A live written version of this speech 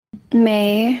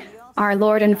May our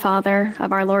Lord and Father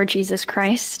of our Lord Jesus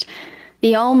Christ,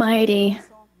 the Almighty,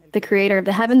 the Creator of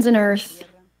the heavens and earth,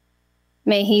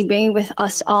 may He be with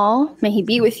us all. May He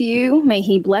be with you. May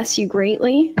He bless you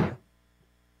greatly.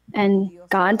 And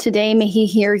God, today, may He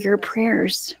hear your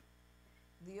prayers.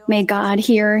 May God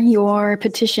hear your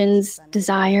petitions,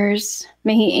 desires.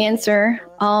 May He answer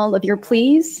all of your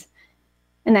pleas.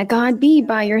 And that God be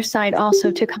by your side also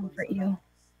to comfort you.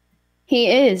 He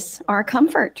is our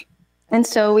comfort. And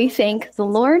so we thank the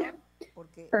Lord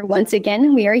for once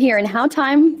again we are here and how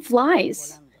time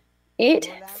flies. It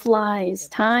flies.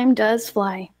 Time does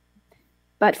fly.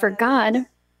 But for God,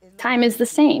 time is the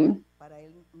same.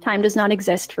 Time does not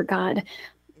exist for God.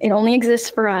 It only exists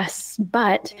for us.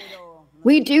 But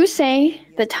we do say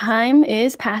that time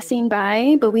is passing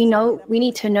by, but we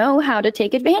need to know how to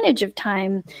take advantage of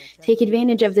time, take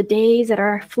advantage of the days that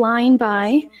are flying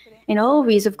by, and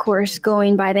always, of course,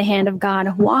 going by the hand of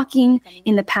God, walking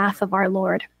in the path of our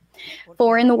Lord.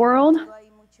 For in the world,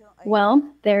 well,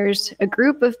 there's a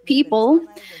group of people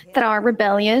that are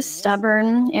rebellious,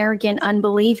 stubborn, arrogant,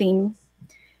 unbelieving,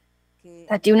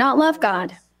 that do not love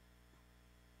God.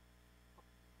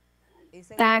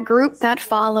 That group that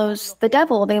follows the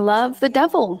devil, they love the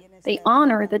devil, they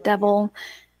honor the devil,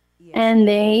 and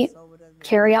they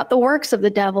carry out the works of the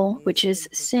devil, which is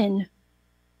sin.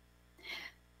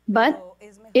 But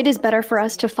it is better for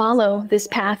us to follow this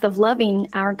path of loving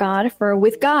our God, for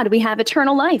with God we have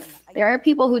eternal life. There are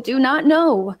people who do not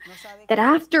know that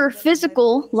after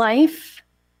physical life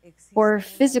or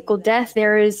physical death,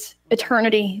 there is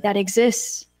eternity that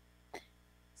exists.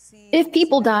 If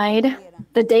people died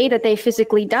the day that they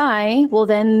physically die, well,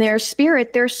 then their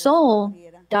spirit, their soul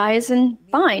dies and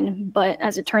fine. But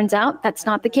as it turns out, that's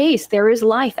not the case. There is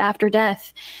life after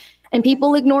death. And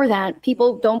people ignore that.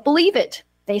 People don't believe it.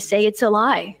 They say it's a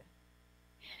lie.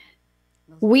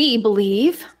 We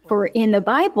believe, for in the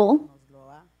Bible,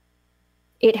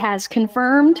 it has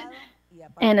confirmed,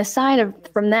 and aside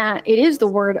from that, it is the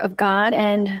word of God.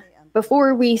 And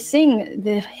before we sing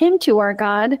the hymn to our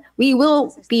God, we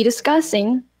will be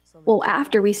discussing, well,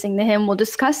 after we sing the hymn, we'll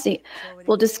discuss it.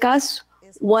 We'll discuss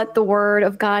what the word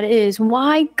of God is,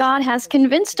 why God has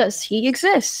convinced us He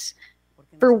exists.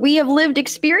 For we have lived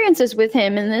experiences with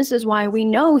Him, and this is why we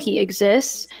know He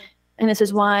exists. And this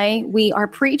is why we are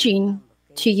preaching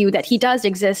to you that He does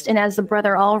exist. And as the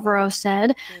brother Alvaro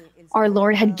said, our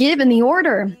Lord had given the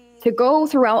order to go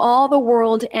throughout all the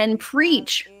world and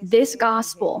preach this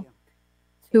gospel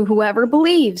to whoever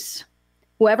believes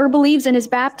and is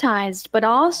baptized. But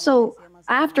also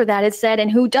after that it said, and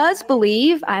who does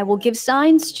believe, I will give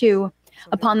signs to.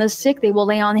 Upon the sick they will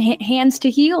lay on hands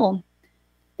to heal.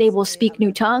 They will speak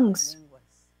new tongues.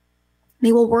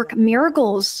 They will work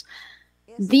miracles.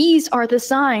 These are the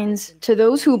signs to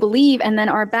those who believe and then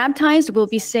are baptized will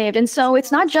be saved. And so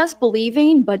it's not just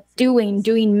believing, but doing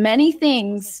many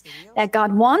things that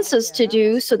God wants us to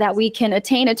do so that we can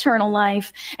attain eternal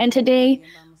life. And today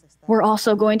we're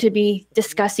also going to be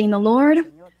discussing the Lord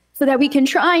so that we can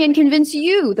try and convince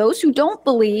you, those who don't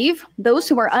believe, those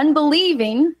who are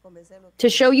unbelieving, to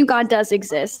show you God does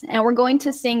exist. And we're going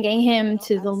to sing a hymn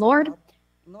to the Lord.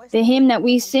 The hymn that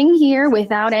we sing here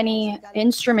without any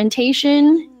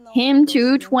instrumentation, hymn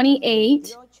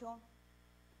 228,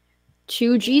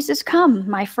 To Jesus Come,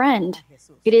 My Friend.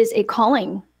 It is a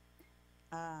calling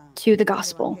to the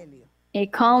gospel, a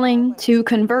calling to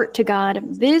convert to God.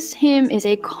 This hymn is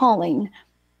a calling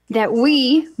that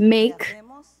we make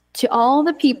to all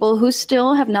the people who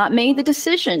still have not made the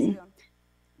decision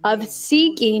of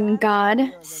seeking God,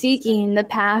 seeking the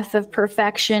path of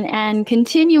perfection, and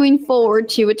continuing forward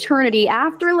to eternity.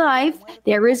 After life,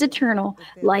 there is eternal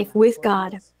life with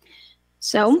God.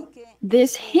 So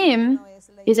this hymn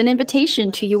is an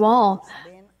invitation to you all.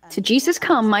 To Jesus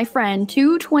Come, My Friend,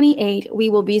 228, we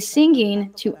will be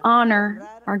singing to honor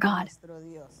our God.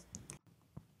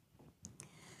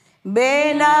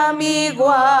 Ven, amigo,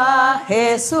 a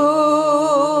Jesús,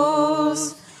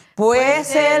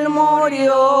 pues Él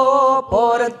murió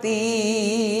por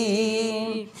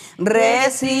ti.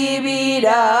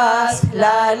 Recibirás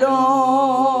la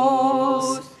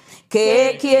luz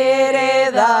que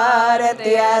quiere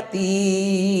darte a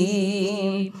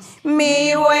ti.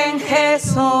 Mi buen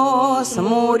Jesús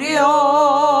murió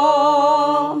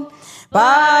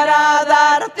para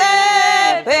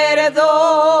darte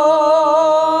perdón.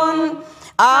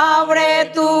 Abre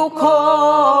tu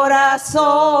corazón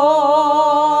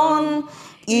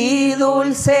y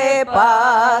dulce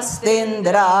paz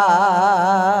tendrás.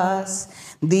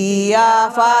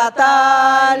 Día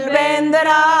fatal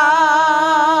vendrá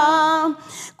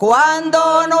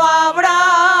cuando no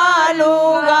habrá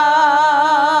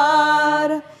lugar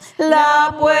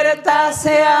puerta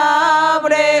se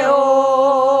abre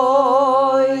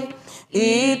hoy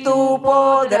y tú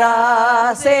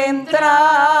podrás entrar,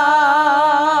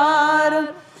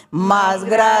 más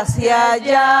gracia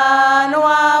ya no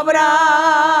habrá,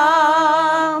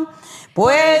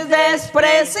 pues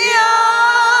despreciaste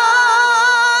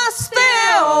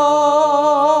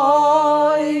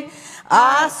hoy,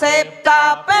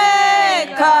 acepta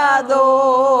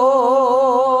pecador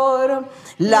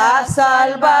la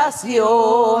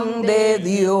salvación de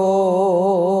Dios.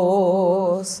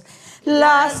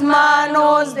 Las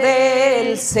manos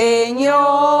del Señor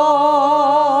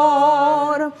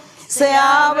se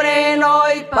abren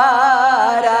hoy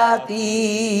para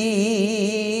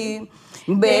ti.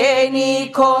 Ven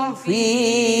y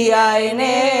confía en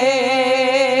Él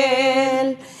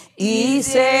y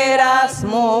serás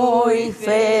muy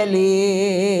feliz.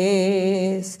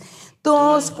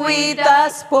 Tus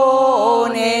cuitas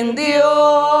pon en Dios,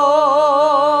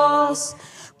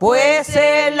 pues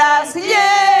Él las llevará,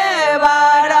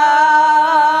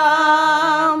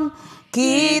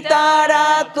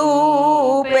 quitará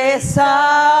tu pesar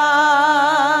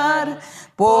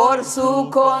por su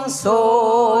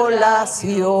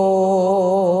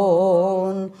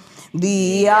consolación.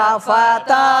 Día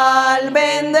fatal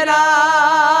vendrá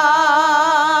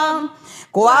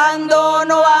cuando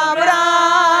no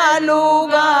habrá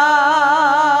lugar.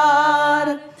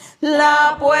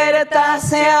 La puerta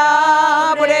se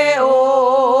abre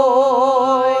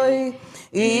hoy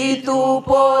y tú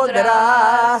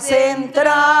podrás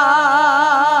entrar,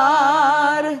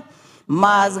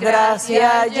 más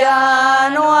gracia ya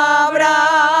no habrá,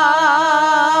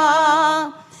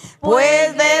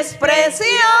 pues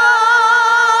despreciaste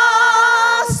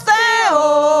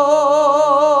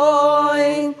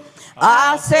hoy,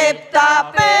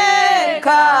 acepta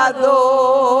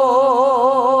pecador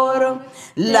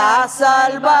la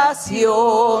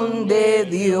salvación de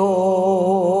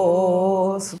Dios.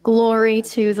 Glory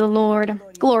to the Lord.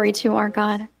 Glory to our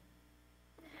God.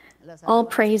 All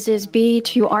praises be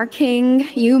to our King.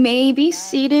 You may be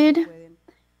seated.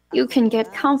 You can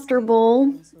get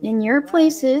comfortable in your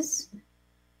places.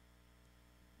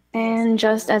 And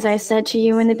just as I said to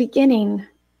you in the beginning,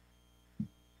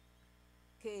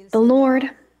 the Lord,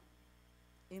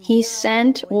 He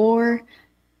sent, or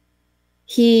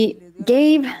He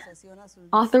gave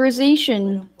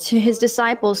authorization to His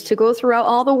disciples to go throughout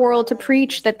all the world to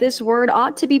preach that this word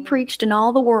ought to be preached in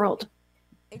all the world.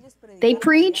 They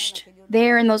preached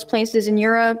there in those places in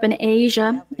Europe and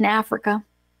Asia and Africa.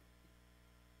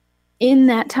 In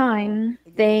that time,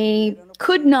 they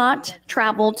could not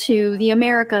travel to the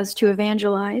Americas to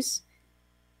evangelize.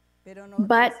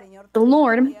 But the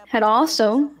Lord had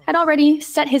already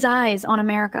set His eyes on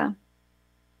America.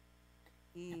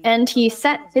 And He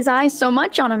set His eyes so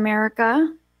much on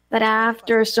America that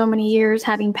after so many years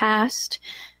having passed,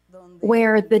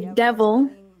 where the devil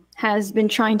has been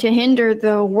trying to hinder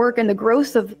the work and the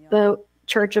growth of the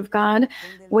Church of God,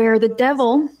 where the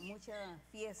devil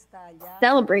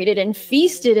celebrated and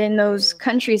feasted in those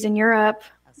countries in Europe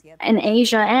and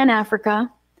Asia and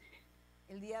Africa,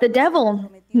 the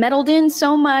devil meddled in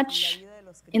so much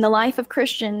in the life of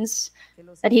Christians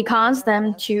that he caused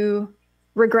them to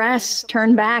regress,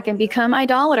 turn back, and become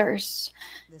idolaters.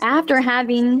 After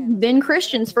having been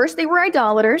Christians, first they were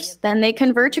idolaters, then they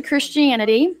convert to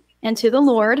Christianity and to the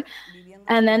Lord,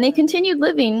 and then they continued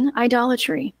living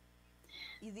idolatry.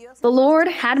 The Lord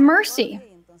had mercy,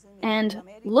 and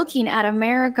looking at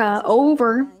America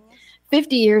over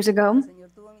 50 years ago,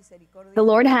 the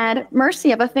Lord had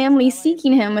mercy of a family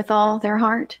seeking Him with all their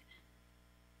heart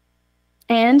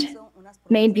and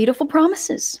made beautiful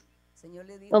promises.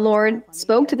 The Lord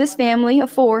spoke to this family of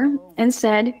 4 and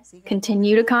said,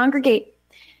 "Continue to congregate.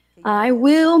 I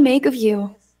will make of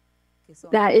you,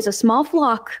 that is a small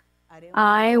flock.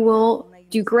 I will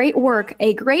do great work,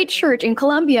 a great church in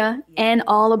Colombia and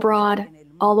all abroad,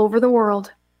 all over the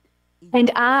world.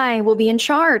 And I will be in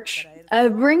charge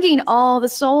of bringing all the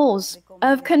souls,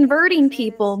 of converting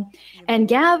people and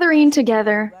gathering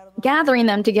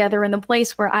them together in the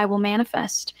place where I will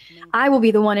manifest. I will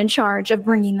be the one in charge of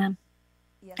bringing them."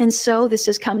 And so this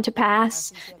has come to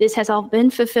pass. This has all been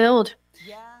fulfilled.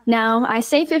 Now, I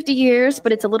say 50 years,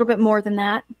 but it's a little bit more than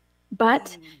that.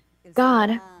 But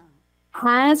God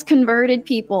has converted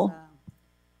people.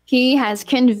 He has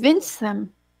convinced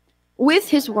them with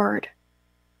His word.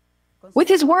 With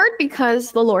His word,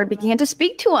 because the Lord began to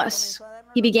speak to us.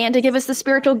 He began to give us the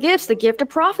spiritual gifts, the gift of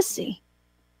prophecy.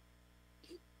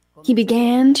 He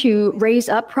began to raise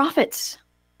up prophets,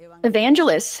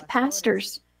 evangelists,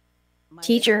 pastors,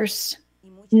 teachers,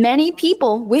 many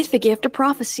people with the gift of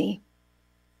prophecy.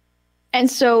 And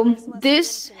so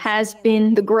this has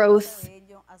been the growth.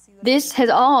 This has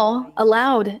all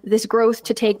allowed this growth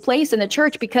to take place in the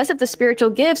church because of the spiritual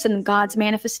gifts and God's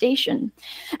manifestation.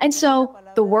 And so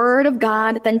the word of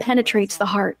God then penetrates the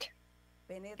heart.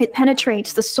 It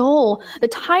penetrates the soul. The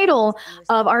title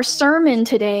of our sermon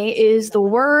today is "The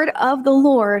Word of the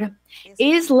Lord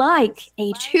is like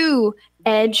a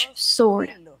two-edged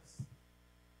sword."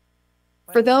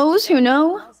 For those who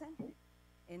know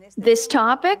this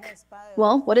topic,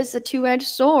 well, what is a two-edged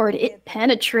sword? It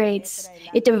penetrates.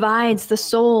 It divides the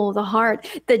soul, the heart,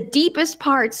 the deepest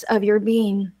parts of your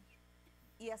being.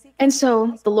 And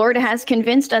so the Lord has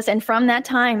convinced us, and from that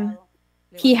time,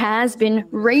 He has been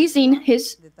raising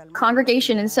His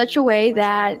congregation in such a way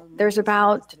that there's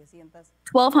about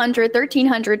 1,200,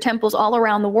 1,300 temples all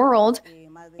around the world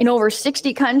in over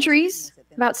 60 countries.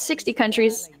 About 60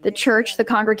 countries, the church, the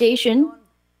congregation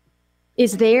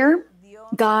is there.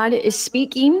 God is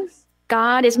speaking.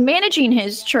 God is managing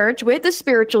His church with the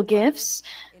spiritual gifts.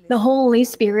 The Holy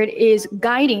Spirit is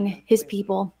guiding His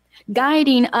people,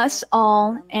 guiding us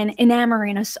all and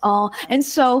enamoring us all. And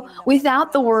so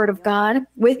without the word of God,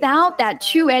 without that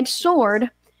two-edged sword,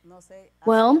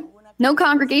 well, no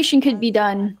congregation could be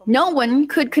done. No one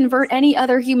could convert any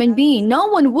other human being. No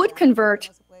one would convert.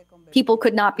 People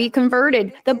could not be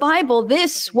converted. The Bible,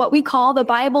 what we call the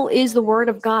Bible, is the word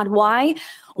of God. Why?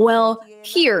 Well,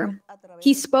 here,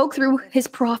 He spoke through His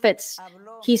prophets.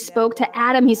 He spoke to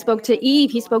Adam, He spoke to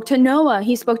Eve, He spoke to Noah,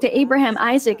 He spoke to Abraham,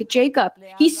 Isaac, Jacob.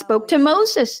 He spoke to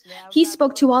Moses. He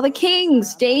spoke to all the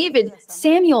kings, David,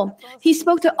 Samuel. He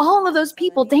spoke to all of those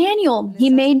people, Daniel.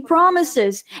 He made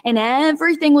promises, and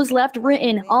everything was left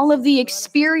written. All of the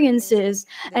experiences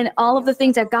and all of the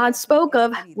things that God spoke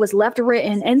of was left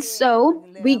written. And so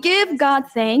we give God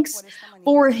thanks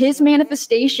for His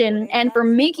manifestation and for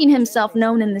making Himself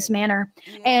known in this manner.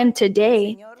 And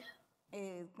today,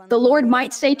 the Lord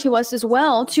might say to us as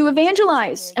well to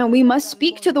evangelize, and we must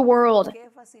speak to the world.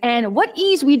 And what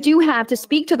ease we do have to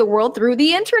speak to the world through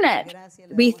the internet.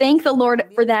 We thank the Lord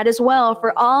for that as well,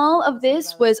 for all of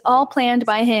this was all planned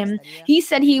by Him. He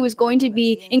said He was going to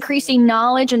be increasing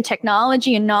knowledge and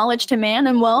technology and knowledge to man,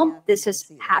 and well, this has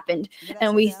happened.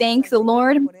 And we thank the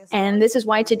Lord, and this is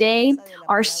why today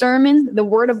our sermon, the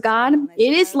Word of God,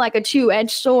 it is like a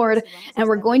two-edged sword, and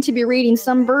we're going to be reading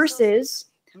some verses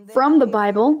from the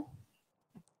Bible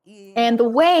and the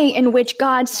way in which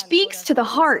God speaks to the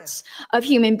hearts of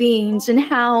human beings and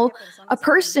how a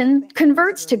person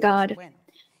converts to God.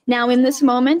 Now, in this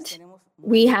moment,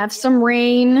 we have some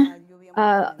rain,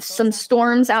 some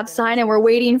storms outside, and we're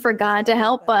waiting for God to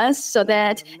help us so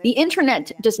that the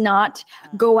internet does not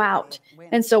go out.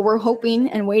 And so we're hoping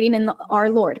and waiting in our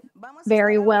Lord.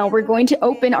 Very well. We're going to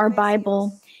open our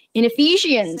Bible in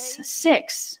Ephesians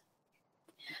 6.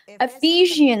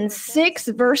 Ephesians 6,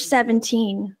 verse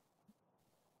 17.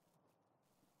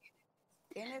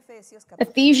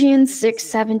 Ephesians 6,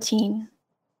 17.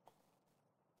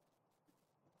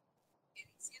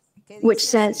 Which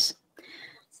says,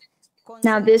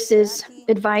 now this is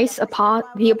advice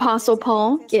the Apostle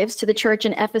Paul gives to the church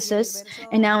in Ephesus.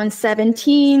 And now in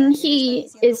 17, he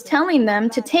is telling them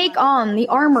to take on the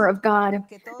armor of God,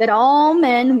 that all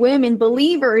men, women,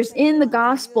 believers in the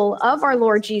gospel of our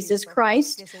Lord Jesus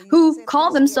Christ, who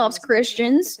call themselves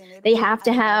Christians, they have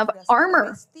to have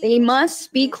armor. They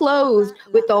must be clothed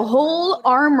with the whole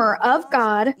armor of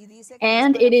God.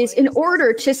 And it is in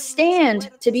order to stand,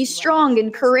 to be strong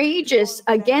and courageous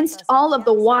against all of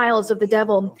the wiles of the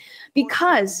devil.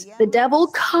 Because the devil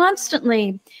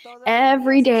constantly,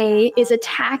 every day, is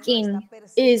attacking,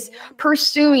 is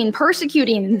pursuing,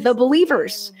 persecuting the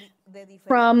believers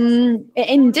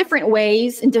in different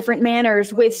ways, in different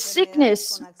manners, with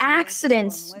sickness,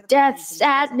 accidents, death,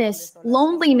 sadness,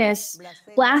 loneliness,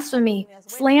 blasphemy,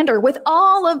 slander. With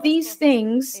all of these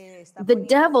things, the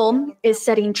devil is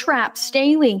setting traps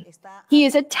daily. He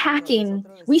is attacking.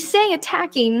 We say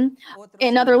attacking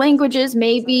in other languages.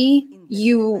 Maybe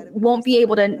you won't be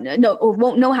able to know or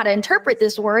won't know how to interpret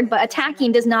this word, but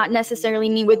attacking does not necessarily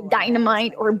mean with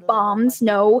dynamite or bombs.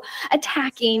 No,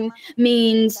 attacking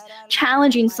means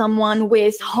challenging someone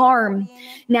with harm.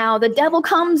 Now, the devil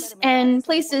comes and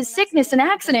places sickness and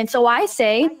accident. So I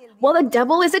say, well, the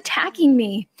devil is attacking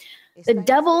me. The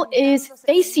devil is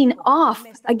facing off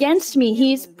against me.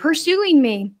 He's pursuing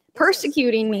me,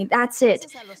 persecuting me. That's it.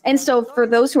 And so for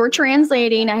those who are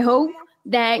translating, I hope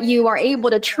that you are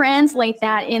able to translate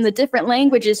that in the different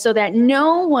languages so that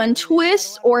no one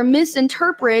twists or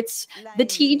misinterprets the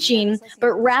teaching,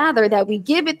 but rather that we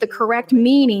give it the correct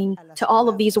meaning to all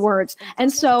of these words.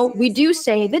 And so we do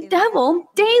say the devil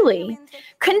daily,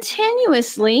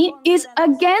 continuously is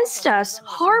against us,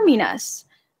 harming us.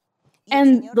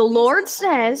 And the Lord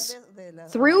says,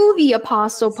 through the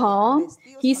Apostle Paul,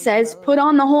 he says, put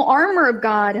on the whole armor of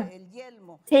God.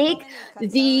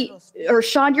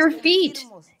 Shod your feet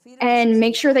and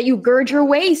make sure that you gird your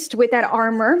waist with that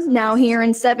armor. Now here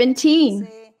in 17,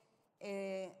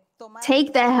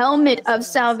 take the helmet of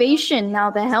salvation.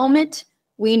 Now the helmet,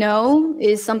 we know,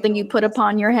 is something you put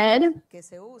upon your head,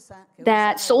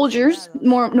 that soldiers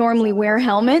normally wear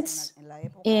helmets.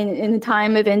 In the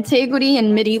time of antiquity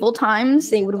and medieval times,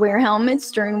 they would wear helmets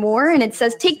during war. And it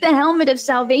says, take the helmet of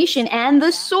salvation and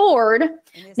the sword.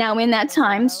 Now, in that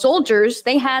time, soldiers,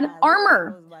 they had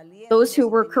armor. Those who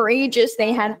were courageous,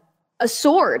 they had a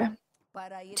sword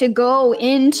to go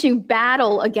into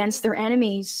battle against their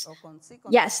enemies.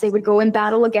 Yes, they would go in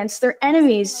battle against their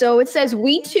enemies. So it says,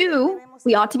 we too,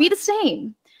 we ought to be the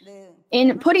same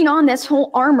in putting on this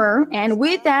whole armor, and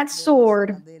with that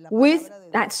sword,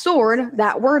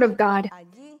 that word of God.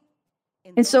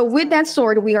 And so with that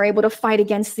sword, we are able to fight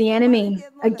against the enemy.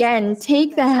 Again,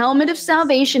 take the helmet of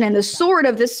salvation and the sword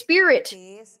of the Spirit,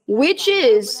 which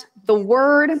is the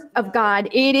word of God.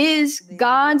 It is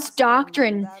God's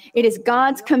doctrine. It is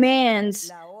God's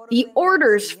commands, the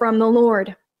orders from the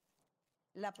Lord,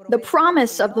 the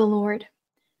promise of the Lord,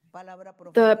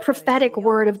 the prophetic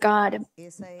word of God.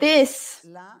 This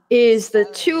is the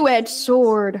two-edged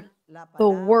sword, the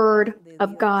word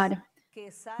of God,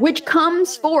 which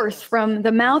comes forth from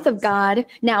the mouth of God,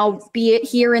 now be it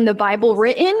here in the Bible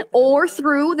written or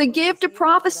through the gift of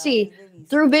prophecy,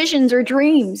 through visions or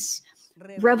dreams,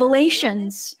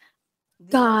 revelations.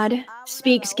 God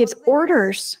speaks, gives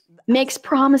orders, makes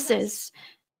promises.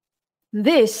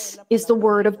 This is the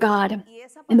word of God.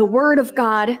 And the word of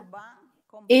God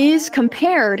is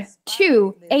compared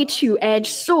to a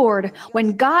two-edged sword.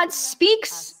 When God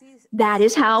speaks, that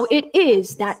is how it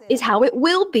is. That is how it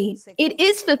will be. It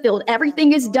is fulfilled.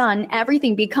 Everything is done.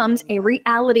 Everything becomes a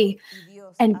reality.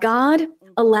 And God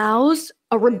allows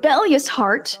a rebellious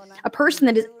heart, a person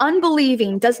that is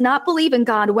unbelieving, does not believe in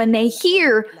God, when they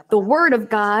hear the word of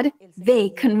God, they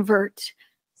convert.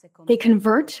 They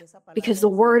convert because the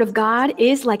word of God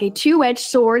is like a two-edged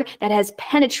sword that has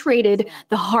penetrated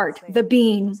the heart, the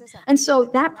being. And so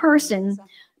that person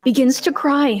begins to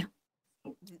cry.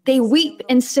 They weep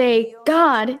and say,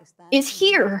 God is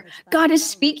here. God is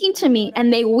speaking to me.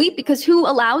 And they weep because who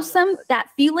allows them that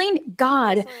feeling?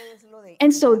 God.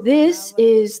 And so this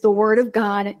is the word of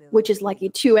God, which is like a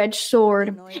two-edged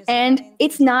sword. And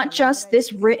it's not just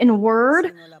this written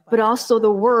word, but also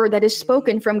the word that is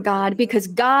spoken from God, because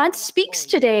God speaks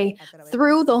today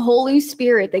through the Holy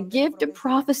Spirit, the gift of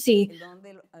prophecy,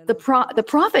 the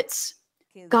prophets.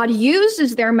 God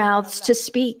uses their mouths to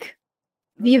speak.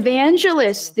 The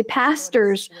evangelists, the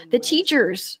pastors, the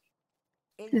teachers,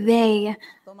 they,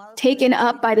 taken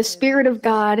up by the Spirit of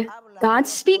God, God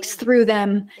speaks through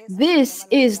them. This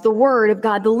is the word of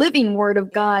God, the living word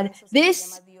of God.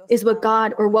 This is what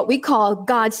God, or what we call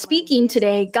God speaking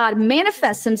today. God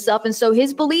manifests himself, and so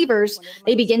his believers,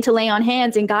 they begin to lay on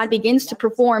hands, and God begins to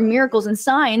perform miracles and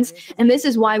signs. And this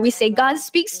is why we say God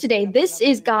speaks today. This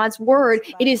is God's word.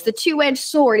 It is the two-edged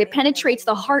sword. It penetrates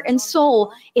the heart and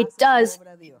soul. It does,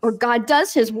 or God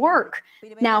does his work.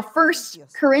 Now, 1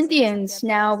 Corinthians.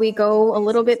 Now we go a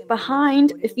little bit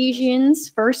behind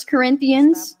Ephesians, 1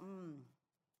 Corinthians.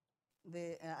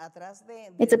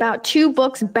 It's about 2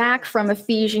 books back from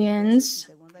Ephesians.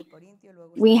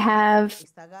 We have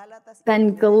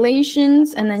then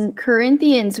Galatians and then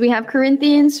Corinthians. We have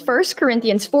Corinthians, 1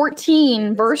 Corinthians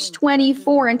 14, verse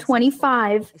 24 and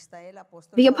 25.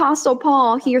 The Apostle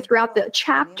Paul here throughout the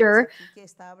chapter,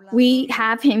 we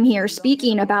have him here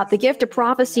speaking about the gift of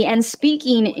prophecy and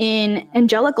speaking in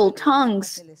angelical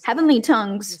tongues, heavenly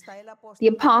tongues. The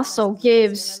apostle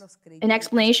gives an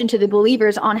explanation to the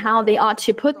believers on how they ought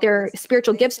to put their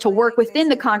spiritual gifts to work within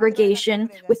the congregation,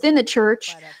 within the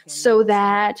church, so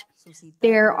that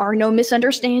there are no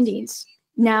misunderstandings.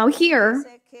 Now here,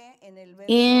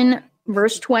 in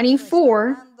verse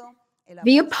 24,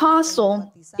 the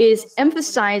apostle is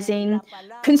emphasizing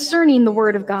concerning the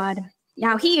word of God.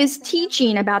 Now he is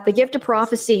teaching about the gift of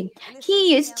prophecy.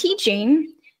 He is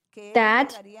teaching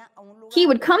that he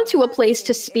would come to a place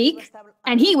to speak,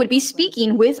 and he would be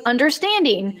speaking with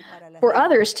understanding for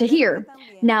others to hear.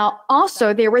 Now,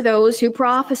 also, there were those who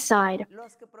prophesied.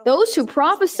 Those who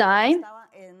prophesy,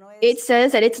 it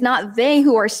says that it's not they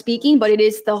who are speaking, but it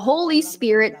is the Holy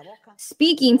Spirit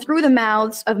speaking through the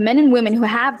mouths of men and women who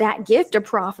have that gift of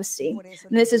prophecy.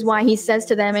 And this is why he says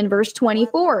to them in verse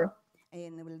 24.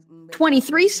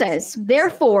 23 says,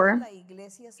 therefore,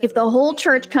 if the whole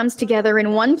church comes together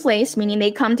in one place, meaning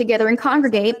they come together and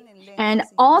congregate, and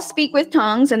all speak with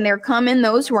tongues, and there come in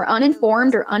those who are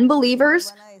uninformed or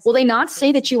unbelievers, will they not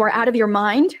say that you are out of your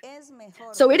mind?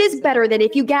 So it is better that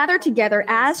if you gather together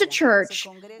as a church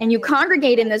and you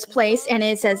congregate in this place, and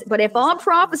it says, but if all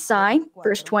prophesy,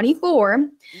 verse 24,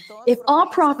 if all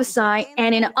prophesy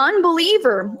and an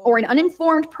unbeliever or an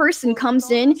uninformed person comes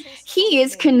in, he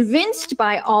is convinced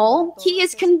by all, he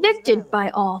is convicted by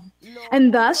all.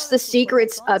 And thus the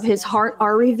secrets of his heart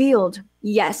are revealed.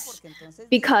 Yes,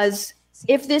 because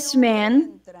if this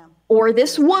man or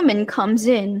this woman comes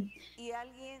in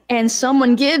and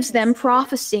someone gives them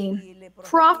prophecy,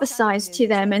 prophesies to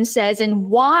them and says, and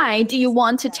why do you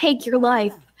want to take your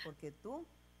life?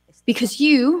 Because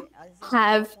you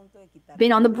have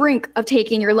been on the brink of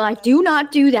taking your life. Do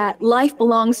not do that. Life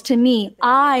belongs to me.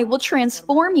 I will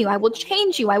transform you. I will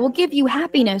change you. I will give you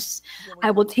happiness.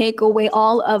 I will take away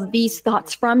all of these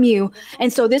thoughts from you.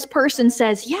 And so this person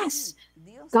says, yes,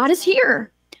 God is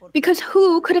here. Because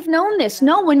who could have known this?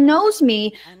 No one knows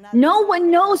me. No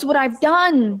one knows what I've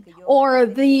done or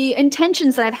the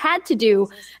intentions that I've had to do.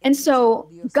 And so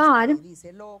God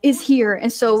is here.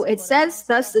 And so it says,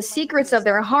 thus the secrets of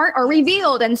their heart are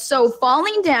revealed. And so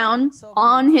falling down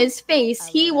on his face,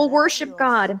 he will worship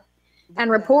God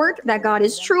and report that God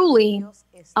is truly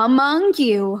among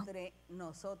you.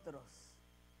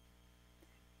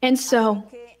 And so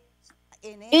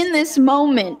in this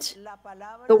moment,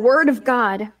 the word of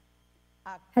God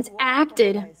has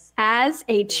acted as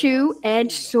a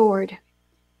two-edged sword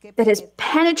that has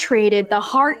penetrated the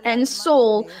heart and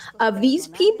soul of these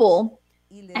people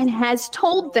and has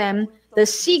told them the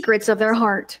secrets of their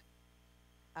heart.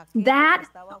 That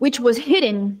which was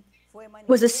hidden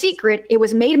was a secret. It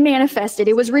was made manifested.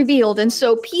 It was revealed. And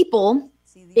so people,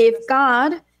 if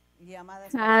God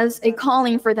has a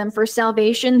calling for them for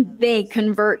salvation, they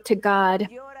convert to God.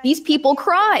 These people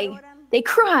cry. They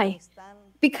cry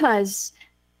because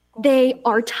they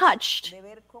are touched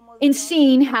in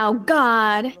seeing how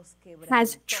God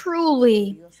has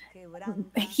truly,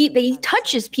 he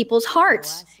touches people's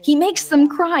hearts. He makes them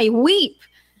cry, weep.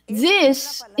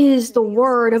 This is the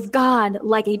word of God,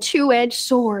 like a two-edged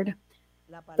sword.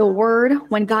 The word,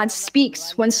 when God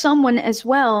speaks, when someone as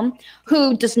well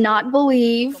who does not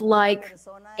believe, like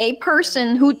a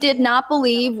person who did not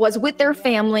believe was with their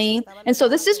family. And so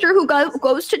the sister who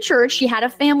goes to church, she had a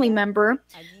family member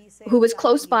who was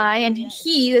close by, and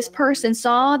this person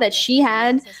saw that she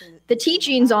had the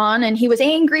teachings on, and he was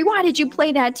angry. Why did you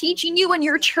play that teaching? You and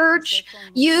your church,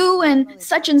 you and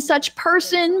such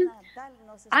person.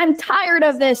 I'm tired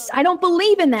of this. I don't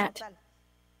believe in that.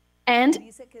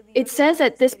 And it says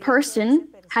that this person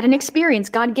had an experience.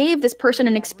 God gave this person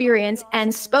an experience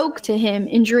and spoke to him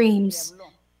in dreams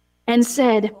and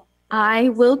said, I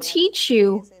will teach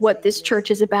you what this church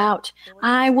is about.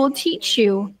 I will teach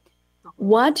you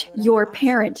what your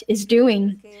parent is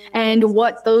doing and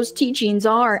what those teachings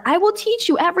are. I will teach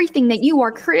you everything that you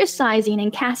are criticizing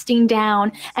and casting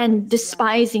down and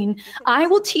despising. I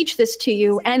will teach this to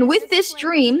you. And with this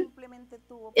dream,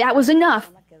 that was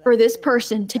enough for this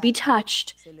person to be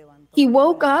touched. He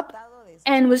woke up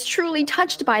and was truly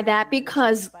touched by that,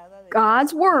 because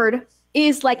God's word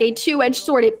is like a two-edged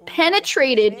sword. It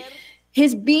penetrated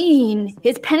his being,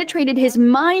 it penetrated his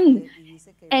mind,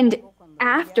 and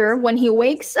after, when he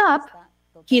wakes up,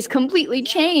 he's completely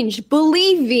changed,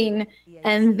 believing.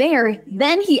 And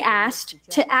then he asked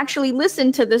to actually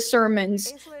listen to the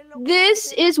sermons.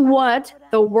 This is what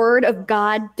the word of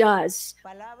God does.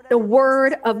 The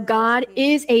word of God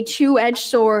is a two-edged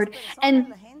sword.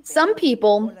 And some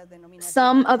people,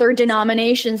 some other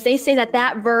denominations, they say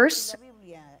that verse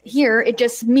here, it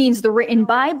just means the written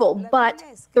Bible. But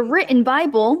the written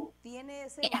Bible,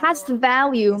 it has the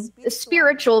value, the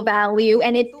spiritual value,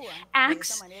 and it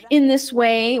acts in this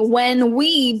way when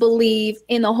we believe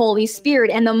in the Holy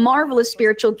Spirit and the marvelous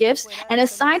spiritual gifts. And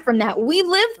aside from that, we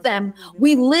live them.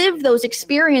 We live those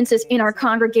experiences in our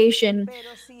congregation.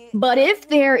 But if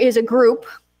there is a group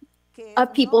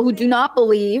of people who do not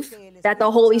believe that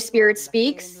the Holy Spirit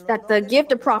speaks, that the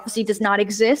gift of prophecy does not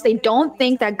exist, they don't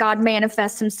think that God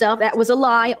manifests himself, that was a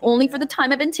lie only for the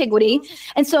time of antiquity,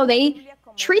 and so they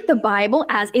treat the Bible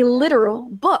as a literal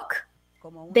book.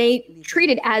 They treat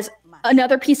it as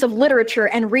another piece of literature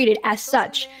and read it as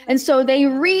such. And so they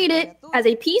read it as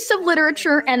a piece of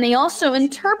literature, and they also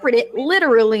interpret it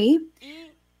literally.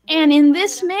 And in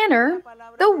this manner,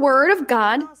 the word of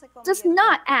God does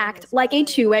not act like a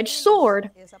two-edged sword,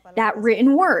 that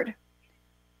written word.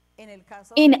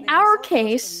 In our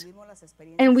case,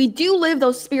 and we do live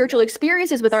those spiritual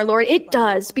experiences with our Lord, it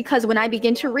does, because when I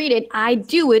begin to read it, I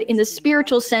do it in the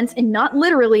spiritual sense and not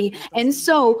literally. And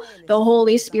so the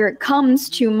Holy Spirit comes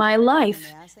to my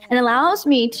life and allows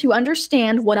me to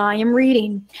understand what I am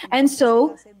reading. And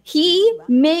so he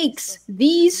makes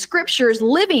these scriptures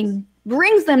living,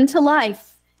 brings them to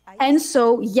life. And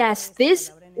so, yes,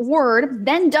 this word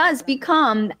then does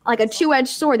become like a two-edged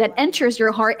sword that enters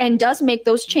your heart and does make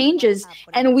those changes.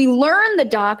 And we learn the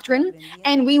doctrine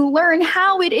and we learn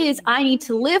how it is I need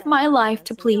to live my life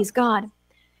to please God.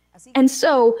 And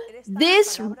so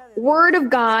this word of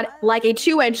God, like a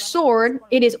two-edged sword,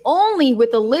 it is only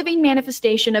with the living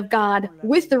manifestation of God,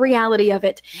 with the reality of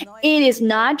it. It is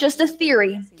not just a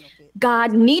theory.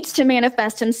 God needs to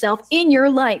manifest himself in your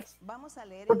life.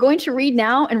 We're going to read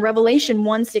now in Revelation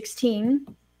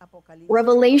 1:16.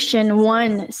 Revelation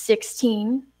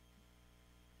 1:16.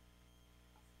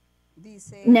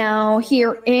 Now,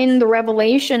 here in the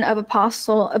revelation of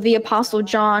the apostle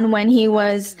John, when he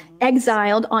was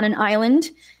exiled on an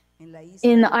island,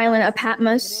 in the island of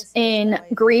Patmos in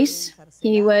Greece,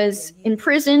 he was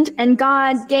imprisoned, and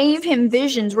God gave him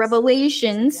visions,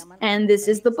 revelations, and this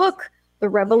is the book, the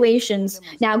Revelations.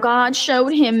 Now, God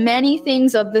showed him many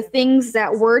things of the things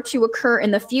that were to occur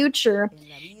in the future,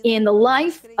 in the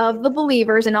life of the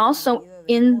believers, and also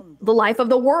in the life of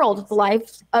the world, the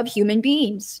life of human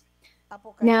beings.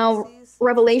 Now,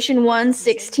 Revelation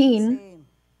 1:16.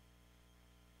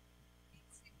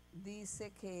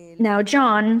 Now,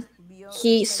 John,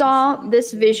 he saw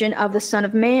this vision of the Son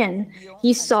of Man.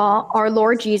 He saw our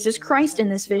Lord Jesus Christ in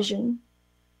this vision.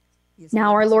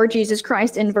 Now, our Lord Jesus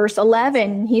Christ in verse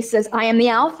 11, he says, I am the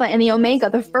Alpha and the Omega,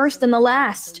 the first and the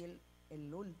last.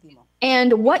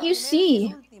 And what you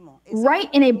see, write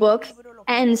in a book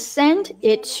and send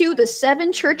it to the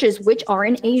 7 churches which are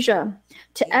in Asia,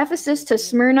 to Ephesus, to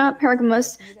Smyrna,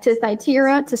 Pergamos, to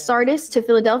Thyatira, to Sardis, to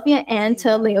Philadelphia, and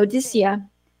to Laodicea.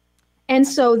 And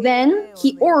so then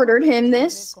he ordered him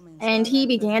this, and he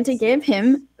began to give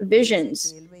him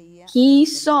visions. He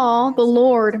saw the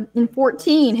Lord in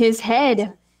 14. His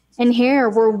head and hair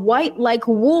were white like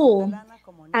wool,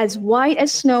 as white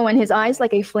as snow, and his eyes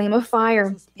like a flame of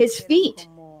fire. His feet,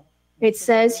 it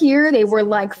says here, they were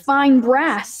like fine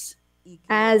brass,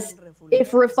 as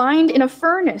if refined in a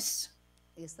furnace.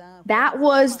 That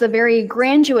was the very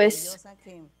grandiose,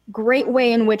 great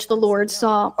way in which the Lord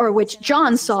saw, or which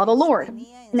John saw the Lord.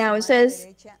 Now it says,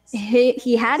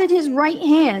 he had in his right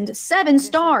hand 7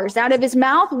 stars. Out of his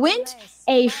mouth went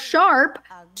a sharp,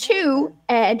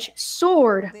 2-edged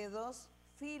sword.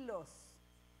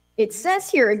 It says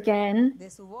here again,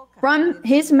 from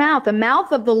his mouth, the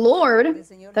mouth of the Lord,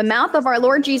 the mouth of our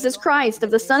Lord Jesus Christ,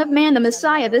 of the Son of Man, the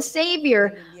Messiah, the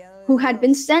Savior, who had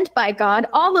been sent by God,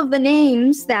 all of the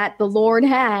names that the Lord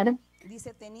had.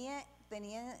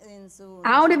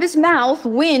 Out of his mouth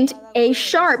went a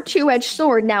sharp 2-edged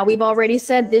sword. Now, we've already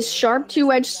said this sharp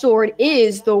 2-edged sword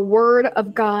is the word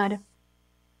of God.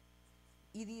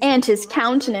 And his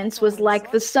countenance was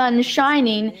like the sun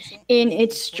shining in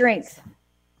its strength.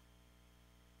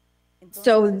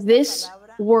 So this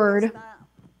word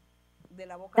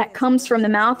that comes from the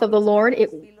mouth of the Lord,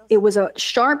 it was a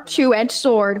sharp 2-edged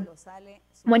sword.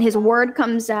 When his word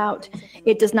comes out,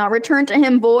 it does not return to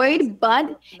him void,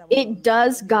 but it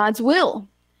does God's will.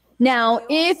 Now,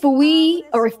 if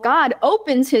God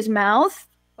opens his mouth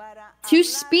to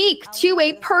speak to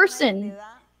a person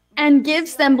and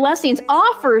gives them blessings,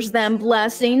 offers them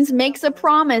blessings, makes a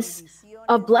promise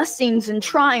of blessings and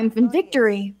triumph and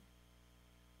victory,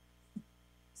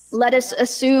 let us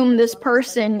assume this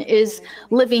person is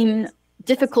living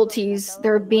difficulties.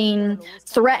 They're being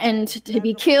threatened to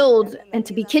be killed and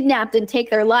to be kidnapped and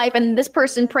take their life. And this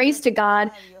person prays to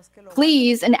God,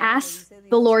 please, and asks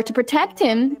the Lord to protect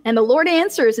him. And the Lord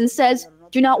answers and says,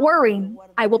 do not worry.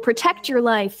 I will protect your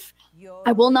life.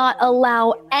 I will not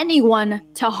allow anyone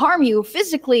to harm you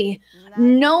physically.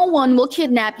 No one will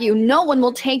kidnap you. No one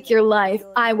will take your life.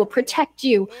 I will protect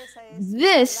you.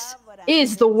 This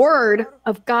is the word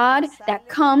of God that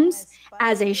comes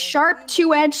as a sharp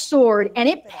 2-edged sword, and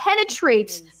it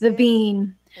penetrates the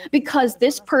being, because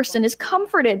this person is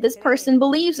comforted. This person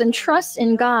believes and trusts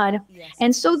in God.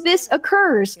 And so this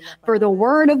occurs, for the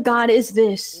word of God is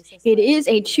this. It is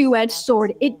a 2-edged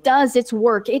sword. It does its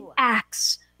work. It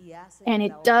acts, and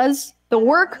it does the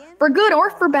work for good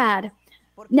or for bad.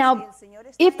 Now,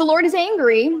 if the Lord is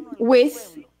angry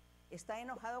with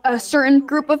a certain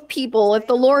group of people, if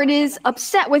the Lord is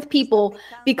upset with people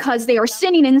because they are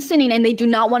sinning and they do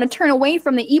not want to turn away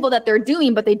from the evil that they're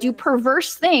doing, but they do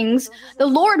perverse things, the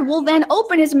Lord will then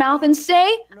open his mouth and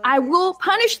say, I will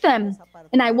punish them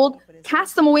and I will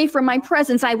cast them away from my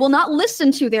presence. I will not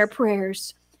listen to their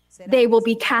prayers. They will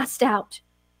be cast out.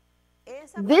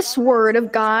 This word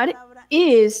of God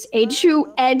is a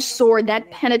two-edged sword that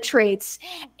penetrates,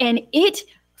 and it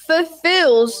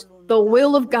fulfills the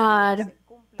will of God.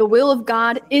 The will of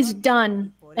God is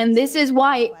done, and this is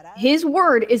why his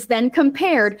word is then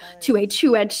compared to a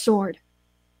two-edged sword,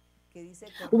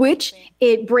 which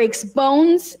it breaks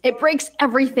bones, it breaks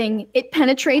everything, it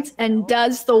penetrates and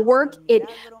does the work, it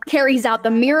carries out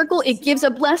the miracle, it gives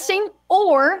a blessing,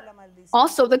 or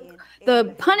also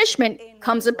the punishment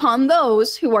comes upon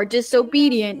those who are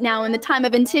disobedient. Now, in the time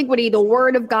of antiquity, the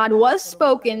word of God was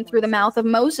spoken through the mouth of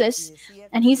Moses,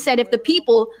 and he said if the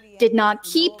people did not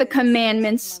keep the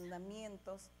commandments,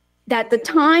 that the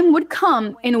time would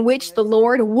come in which the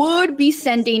Lord would be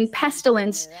sending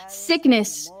pestilence,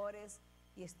 sickness,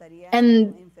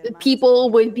 and people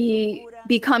would be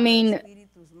becoming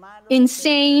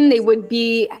insane. They would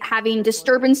be having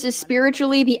disturbances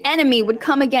spiritually. The enemy would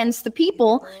come against the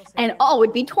people and all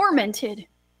would be tormented.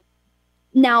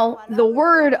 Now, the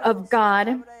word of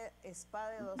God,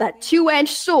 that two-edged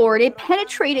sword, it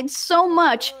penetrated so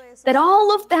much that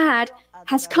all of that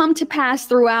has come to pass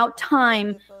throughout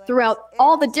time, throughout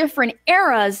all the different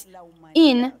eras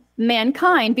in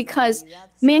mankind, because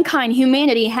mankind,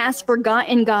 humanity, has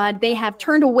forgotten God. They have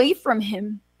turned away from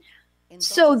him.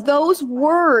 So those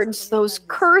words, those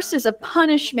curses of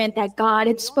punishment that God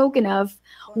had spoken of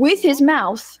with his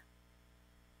mouth,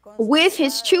 with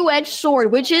his two-edged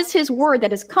sword, which is his word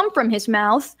that has come from his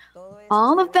mouth,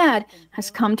 all of that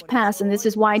has come to pass. And this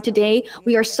is why today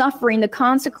we are suffering the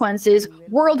consequences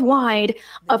worldwide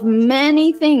of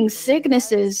many things,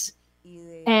 sicknesses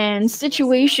and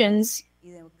situations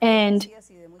and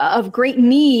of great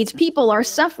needs. People are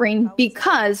suffering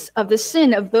because of the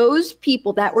sin of those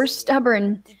people that were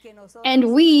stubborn.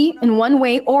 And we, in one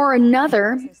way or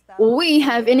another, we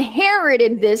have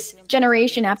inherited this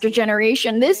generation after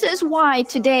generation. This is why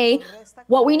today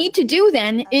what we need to do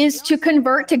then is to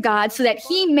convert to God so that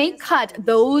he may cut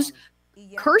those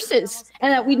curses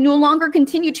and that we no longer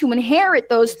continue to inherit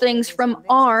those things from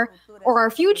our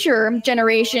future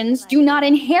generations. Do not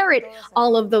inherit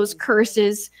all of those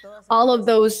curses, all of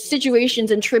those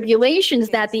situations and tribulations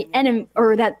that the enemy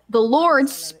or that the Lord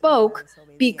spoke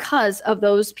because of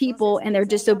those people and their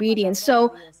disobedience.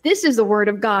 So this is the word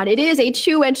of God. It is a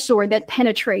two-edged sword that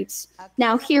penetrates.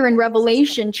 Now here in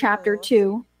Revelation chapter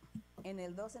 2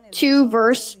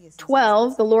 verse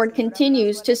 12, the Lord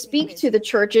continues to speak to the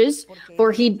churches,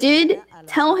 for he did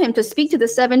tell him to speak to the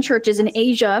 7 churches in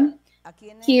Asia.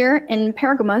 Here in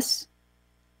Pergamos,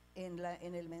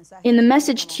 in the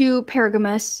message to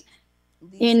Pergamos,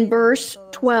 in verse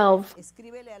 12,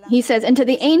 he says, and to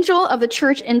the angel of the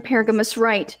church in Pergamos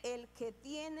write,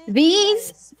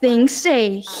 these things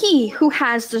say he who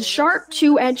has the sharp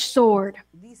two-edged sword.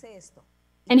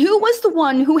 And who was the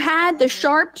one who had the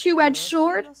sharp two-edged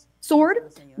sword?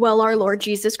 Well, our Lord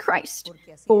Jesus Christ.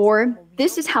 For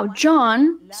this is how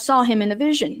John saw him in a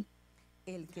vision.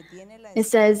 It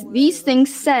says, these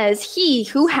things says he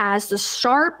who has the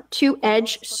sharp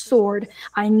two-edged sword.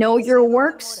 I know your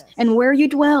works and where you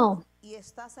dwell,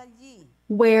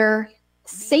 where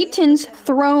Satan's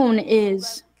throne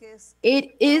is.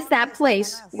 It is that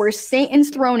place where Satan's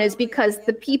throne is, because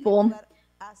the people,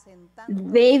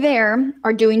 they there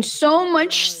are doing so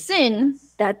much sin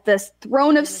that the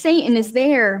throne of Satan is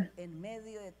there.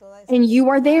 And you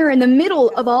are there in the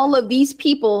middle of all of these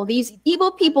people, these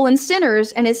evil people and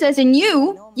sinners. And it says, and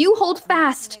you hold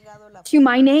fast to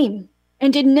my name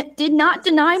and did not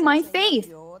deny my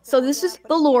faith. So this is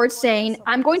the Lord saying,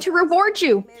 I'm going to reward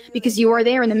you because you are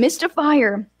there in the midst of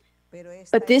fire.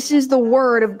 But this is the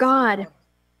word of God.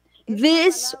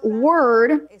 This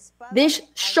word, this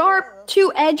sharp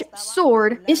two-edged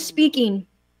sword is speaking,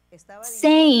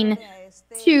 saying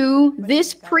to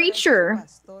this preacher,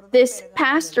 this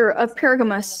pastor of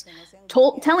Pergamos,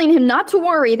 telling him not to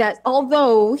worry, that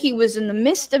although he was in the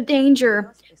midst of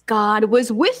danger, God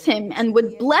was with him and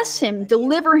would bless him,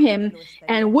 deliver him,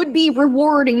 and would be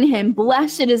rewarding him.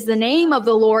 Blessed is the name of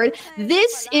the Lord.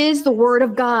 This is the word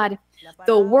of God.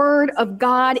 The word of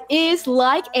God is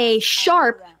like a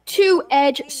sharp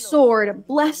two-edged sword.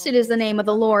 Blessed is the name of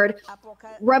the Lord.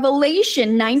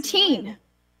 Revelation 19.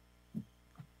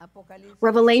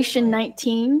 Revelation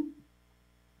 19,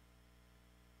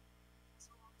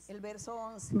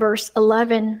 verse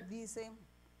 11.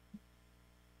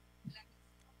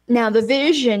 Now the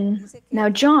vision, now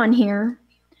John here,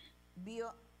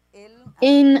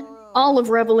 in all of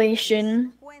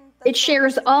Revelation, it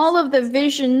shares all of the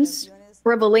visions,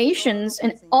 revelations,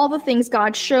 and all the things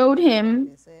God showed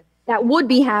him that would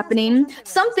be happening.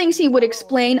 Some things he would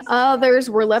explain, others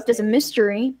were left as a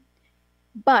mystery.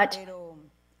 But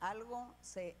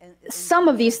some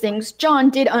of these things John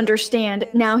did understand.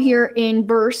 Now here in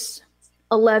verse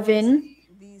 11,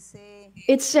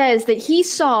 it says that he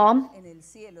saw,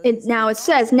 now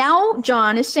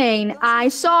John is saying, I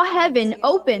saw heaven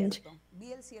opened.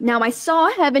 Now I saw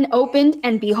heaven opened,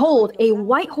 and behold, a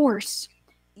white horse.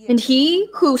 And he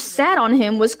who sat on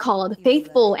him was called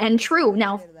Faithful and True.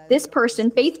 Now this person,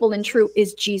 faithful and true,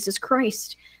 is Jesus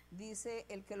Christ.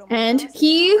 And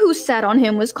he who sat on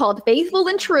him was called Faithful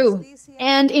and True,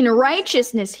 and in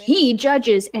righteousness he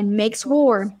judges and makes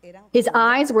war. His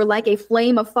eyes were like a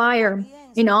flame of fire,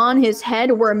 and on his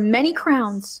head were many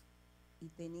crowns.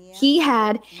 He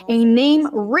had a name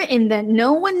written that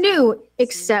no one knew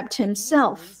except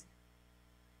himself.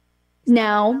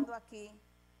 Now,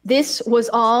 this was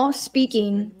all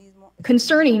speaking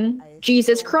concerning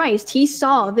Jesus Christ. He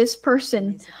saw this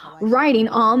person riding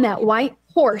on that white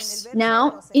horse.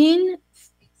 Now, in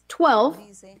 12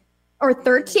 or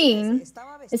 13,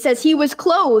 it says he was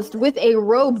clothed with a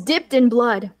robe dipped in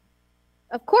blood.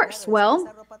 Of course,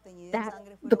 well,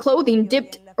 the clothing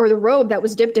dipped, or the robe that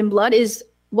was dipped in blood, is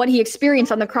what he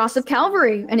experienced on the cross of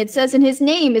Calvary. And it says, in his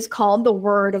name is called the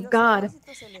Word of God.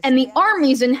 And the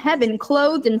armies in heaven,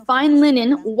 clothed in fine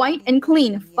linen, white and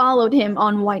clean, followed him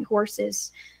on white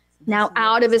horses. Now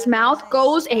out of his mouth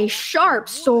goes a sharp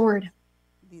sword.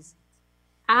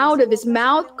 Out of his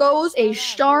mouth goes a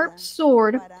sharp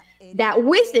sword, that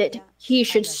with it he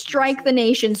should strike the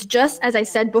nations, just as I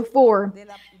said before.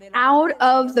 Out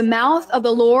of the mouth of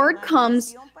the Lord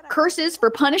comes curses for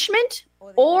punishment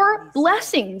or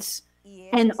blessings.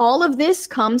 And all of this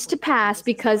comes to pass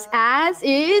because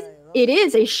it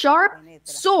is a sharp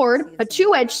sword, a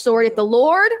two-edged sword. If the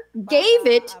Lord gave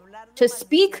it to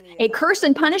speak a curse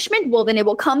and punishment, well, then it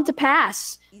will come to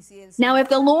pass. Now, if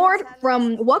the Lord,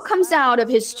 from what comes out of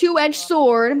his two-edged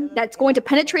sword, that's going to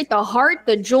penetrate the heart,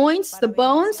 the joints, the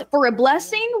bones, for a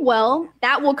blessing, well,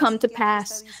 that will come to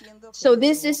pass. So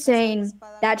this is saying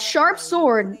that sharp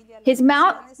sword, his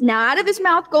mouth, now out of his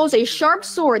mouth goes a sharp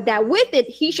sword, that with it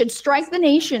he should strike the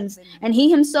nations, and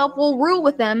he himself will rule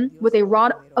with them with a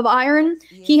rod of iron.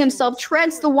 He himself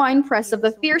treads the winepress of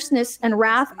the fierceness and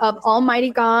wrath of Almighty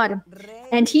God.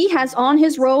 And he has on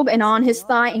his robe and on his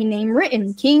thigh a name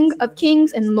written, King of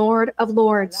Kings and Lord of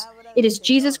Lords. It is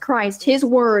Jesus Christ, his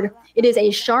word. It is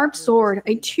a sharp sword,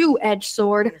 a two-edged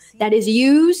sword that is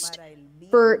used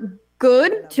for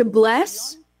good, to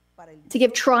bless, to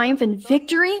give triumph and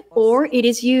victory, or it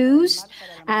is used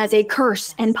as a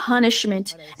curse and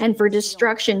punishment, and for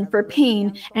destruction, for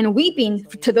pain and weeping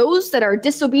to those that are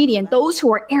disobedient, those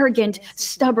who are arrogant,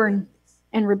 stubborn,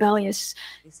 and rebellious.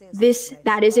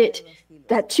 That is it,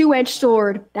 that two-edged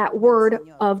sword, that word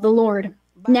of the Lord.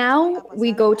 Now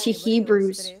we go to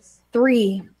Hebrews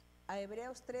 3.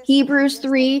 Hebrews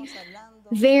 3,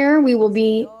 there we will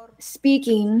be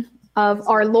speaking of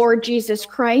our Lord Jesus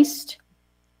Christ.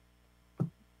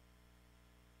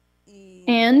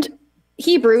 And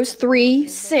Hebrews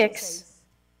 3:6.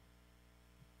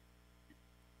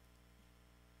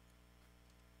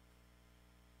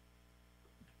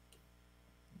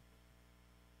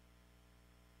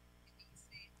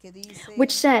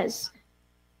 Which says,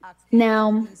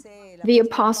 now the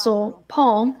Apostle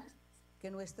Paul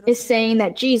is saying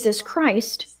that Jesus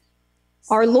Christ,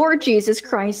 our Lord Jesus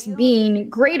Christ, being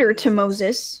greater to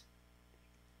Moses,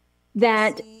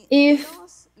 that if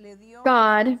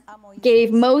God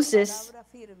gave Moses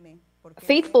a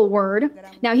faithful word,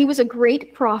 now he was a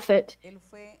great prophet.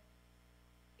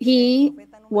 He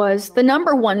was the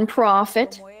number one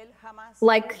prophet.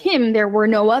 Like him, there were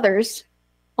no others.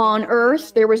 On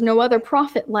earth, there was no other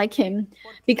prophet like him,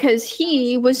 because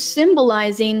he was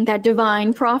symbolizing that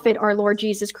divine prophet, our Lord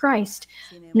Jesus Christ.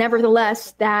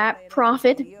 Nevertheless, that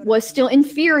prophet was still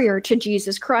inferior to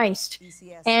Jesus Christ.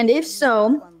 And if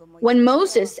so, when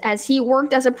Moses, as he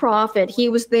worked as a prophet, he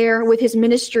was there with his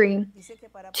ministry.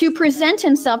 To present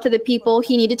himself to the people,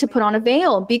 he needed to put on a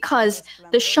veil, because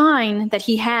the shine that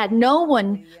he had, no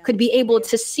one could be able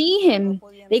to see him.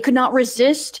 They could not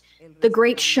resist the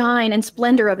great shine and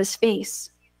splendor of his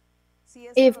face.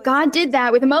 If God did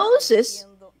that with Moses,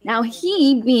 now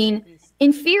he being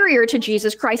inferior to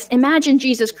Jesus Christ, imagine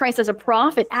Jesus Christ as a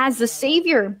prophet, as the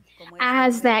Savior,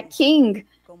 as that king,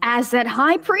 as that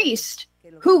high priest,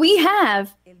 who we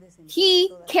have.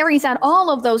 He carries out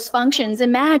all of those functions.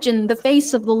 Imagine the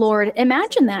face of the Lord.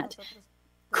 Imagine that.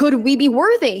 Could we be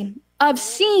worthy of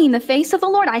seeing the face of the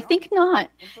Lord? I think not.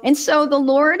 And so the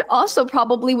Lord also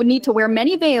probably would need to wear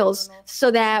many veils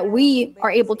so that we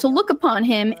are able to look upon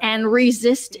him and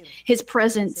resist his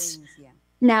presence.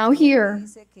 Now here,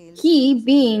 he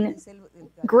being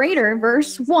greater,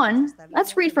 verse 1,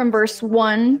 let's read from verse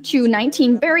 1 to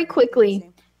 19 very quickly.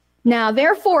 Now,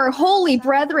 therefore, holy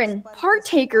brethren,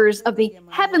 partakers of the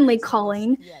heavenly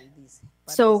calling.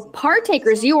 So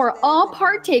partakers, you are all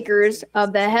partakers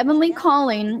of the heavenly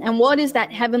calling. And what is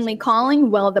that heavenly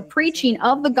calling? Well, the preaching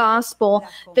of the gospel,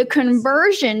 the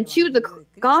conversion to the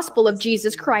gospel of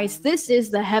Jesus Christ. This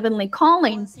is the heavenly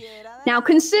calling. Now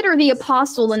consider the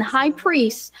apostle and high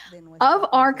priest of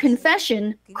our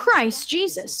confession, Christ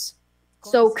Jesus.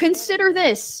 So consider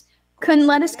this.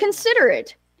 Let us consider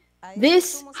it.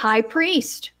 This high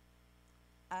priest,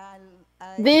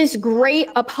 this great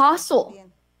apostle,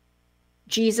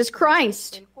 Jesus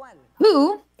Christ,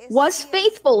 who was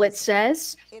faithful, it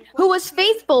says, who was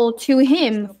faithful to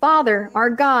him, Father,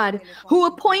 our God, who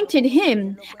appointed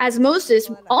him, as Moses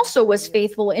also was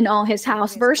faithful in all his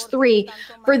house. Verse 3,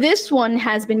 for this one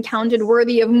has been counted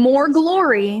worthy of more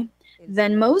glory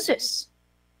than Moses,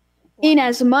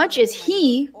 inasmuch as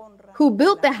he who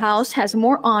built the house has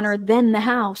more honor than the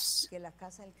house.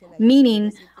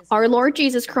 Meaning, our Lord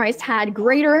Jesus Christ had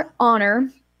greater honor.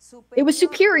 It was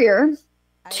superior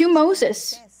to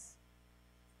Moses.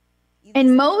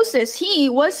 And Moses, he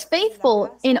was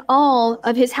faithful in all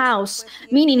of his house,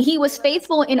 meaning he was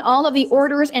faithful in all of the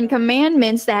orders and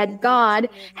commandments that God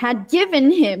had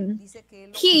given him.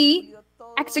 He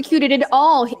executed it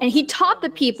all, and he taught the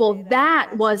people.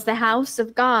 That was the house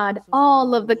of God.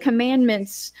 All of the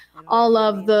commandments, all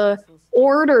of the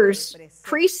orders,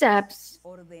 precepts,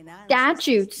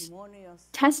 statutes,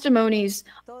 testimonies,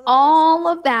 all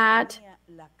of that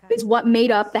is what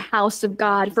made up the house of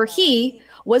God. For he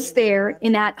was there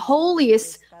in that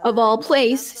holiest of all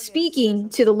place, speaking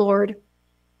to the Lord.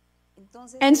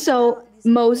 And so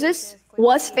Moses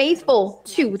was faithful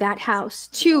to that house,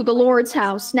 to the Lord's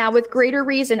house. Now, with greater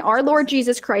reason, our Lord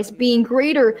Jesus Christ being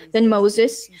greater than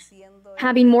Moses,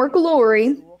 having more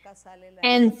glory,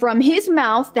 and from his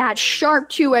mouth that sharp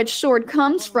two-edged sword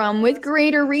comes from, with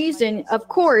greater reason, of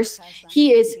course,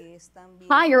 he is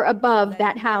higher above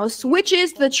that house, which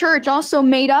is the church, also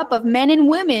made up of men and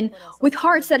women with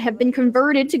hearts that have been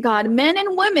converted to God, men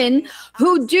and women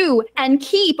who do and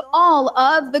keep all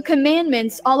of the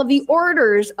commandments, all of the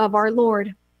orders of our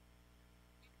Lord.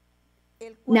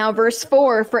 Now, verse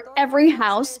 4, for every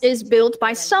house is built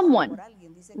by someone.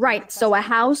 Right, so a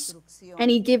house,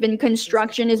 any given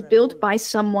construction, is built by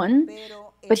someone,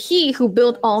 but he who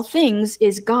built all things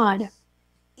is God.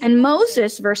 And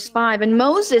Moses, verse 5, and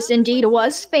Moses indeed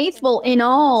was faithful in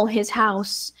all his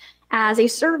house as a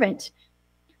servant,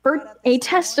 for a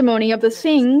testimony of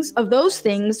those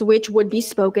things which would be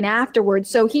spoken afterwards.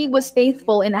 So he was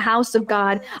faithful in the house of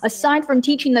God. Aside from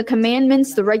teaching the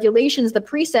commandments, the regulations, the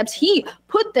precepts, he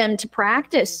put them to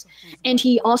practice. And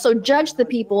he also judged the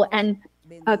people and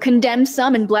condemned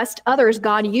some and blessed others.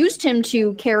 God used him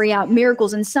to carry out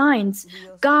miracles and signs.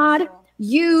 God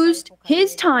used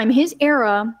his time, his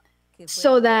era,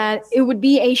 so that it would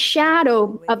be a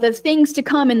shadow of the things to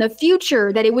come in the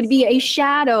future, that it would be a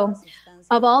shadow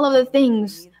of all of the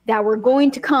things that were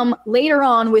going to come later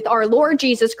on with our Lord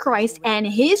Jesus Christ and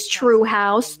his true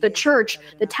house, the church,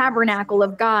 the tabernacle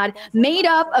of God, made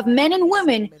up of men and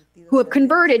women who have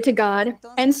converted to God.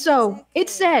 And so it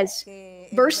says,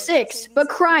 verse 6, but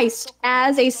Christ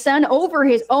as a son over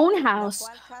his own house,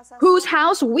 whose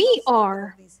house we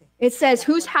are. It says,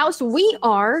 whose house we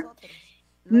are,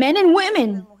 men and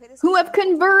women who have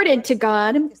converted to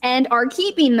God and are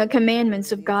keeping the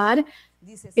commandments of God.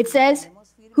 It says,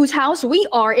 whose house we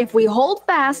are if we hold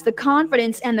fast the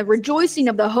confidence and the rejoicing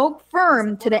of the hope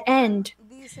firm to the end.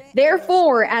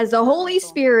 Therefore, as the Holy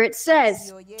Spirit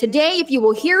says, today if you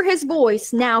will hear his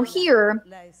voice, now hear,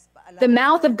 the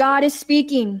mouth of God is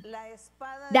speaking.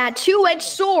 That two-edged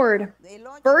sword,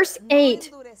 verse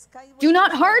 8, do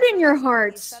not harden your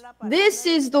hearts. This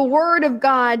is the word of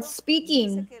God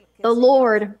speaking. The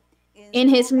Lord, in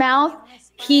his mouth,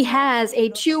 he has a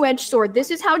two-edged sword.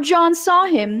 This is how John saw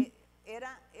him.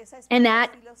 And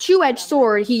that two-edged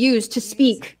sword he used to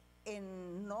speak.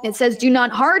 It says, do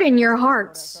not harden your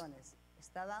hearts.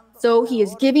 So he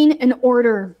is giving an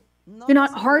order. Do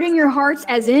not harden your hearts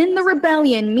as in the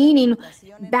rebellion, meaning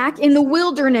back in the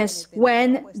wilderness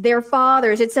when their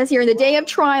fathers, it says here, in the day of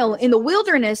trial, in the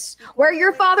wilderness, where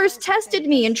your fathers tested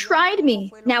me and tried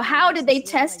me. Now, how did they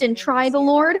test and try the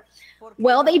Lord?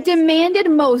 Well, they demanded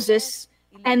Moses,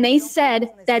 and they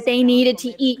said that they needed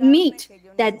to eat meat,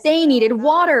 that they needed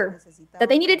water, that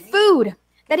they needed food.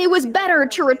 that it was better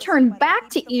to return back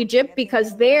to Egypt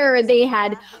because there they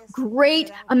had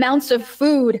great amounts of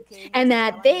food, and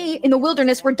that they in the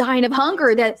wilderness were dying of hunger.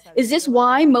 Is this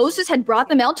why Moses had brought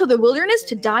them out to the wilderness,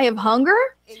 to die of hunger?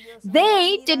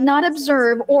 They did not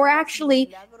observe or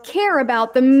actually care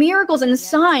about the miracles and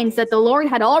signs that the Lord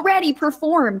had already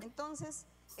performed.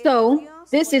 So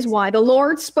this is why the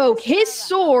Lord spoke his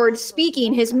sword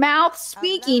speaking, his mouth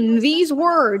speaking these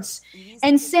words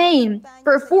and saying,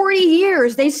 for 40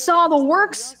 years they saw the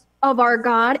works of our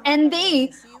God, and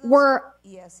they were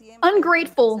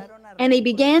ungrateful, and they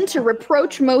began to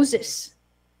reproach Moses.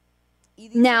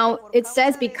 Now it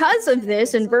says, because of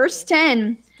this, in verse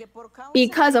 10,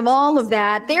 because of all of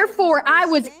that, therefore I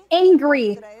was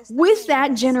angry with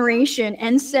that generation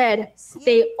and said,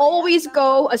 they always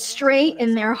go astray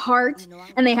in their heart,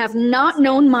 and they have not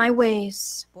known my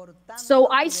ways. So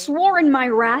I swore in my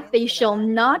wrath, they shall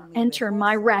not enter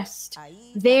my rest.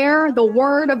 There the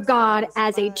word of God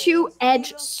as a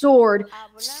two-edged sword,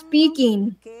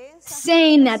 speaking,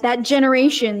 saying that that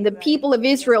generation, the people of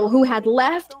Israel who had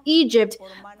left Egypt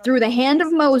through the hand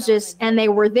of Moses, and they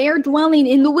were there dwelling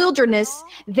in the wilderness,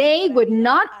 they would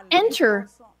not enter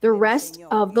the rest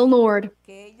of the Lord.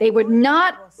 They would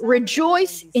not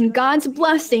rejoice in God's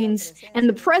blessings and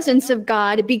the presence of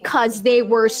God because they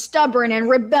were stubborn and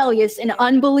rebellious and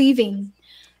unbelieving.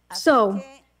 So,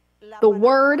 the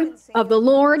word of the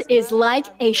Lord is like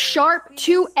a sharp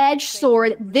two-edged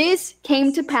sword. This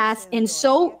came to pass, and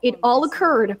so it all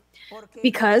occurred,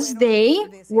 because they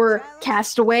were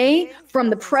cast away from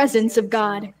the presence of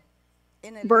God.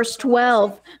 Verse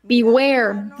 12,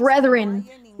 beware, brethren,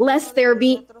 lest there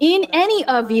be in any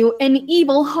of you an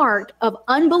evil heart of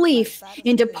unbelief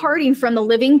in departing from the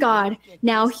living God.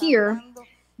 Now here,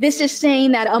 this is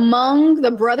saying that among the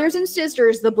brothers and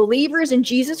sisters, the believers in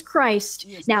Jesus Christ,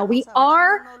 now we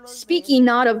are speaking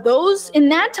not of those in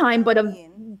that time, but of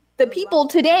the people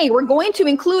today. We're going to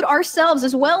include ourselves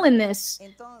as well in this.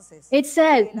 It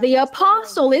says, the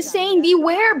apostle is saying,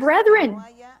 beware, brethren,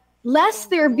 lest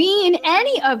there be in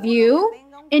any of you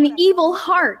an evil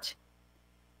heart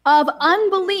of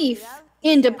unbelief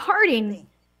in departing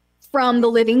from the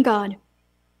living God.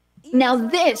 Now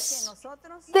this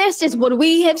is what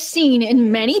we have seen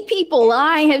in many people.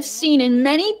 I have seen in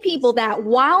many people that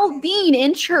while being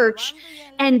in church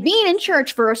and being in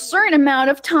church for a certain amount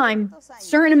of time,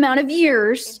 certain amount of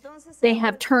years, they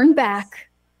have turned back.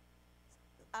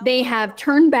 They have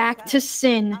turned back to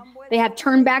sin. They have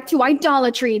turned back to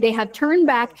idolatry. They have turned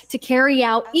back to carry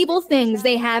out evil things.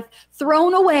 They have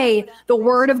thrown away the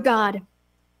word of God.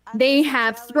 They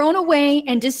have thrown away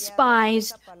and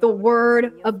despised the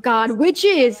word of God, which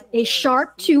is a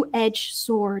sharp two-edged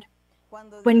sword.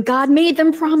 When God made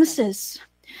them promises,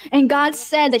 and God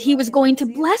said that he was going to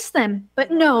bless them,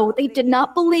 but no, they did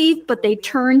not believe, but they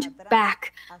turned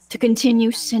back to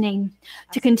continue sinning,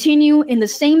 to continue in the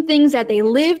same things that they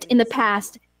lived in the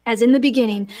past as in the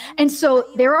beginning. And so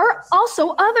there are also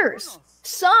others,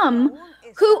 some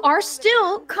who are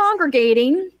still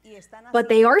congregating, but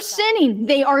they are sinning.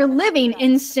 They are living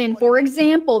in sin. For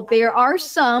example, there are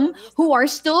some who are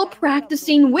still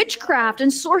practicing witchcraft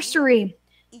and sorcery,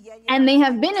 and they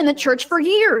have been in the church for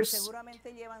years.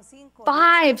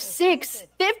 5, 6,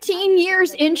 15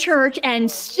 years in church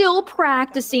and still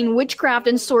practicing witchcraft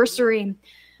and sorcery.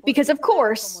 Because of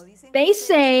course, they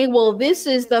say, well, this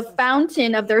is the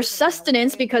fountain of their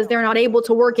sustenance because they're not able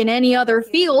to work in any other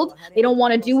field. They don't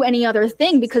want to do any other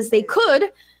thing because they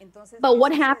could. But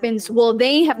what happens? Well,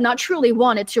 they have not truly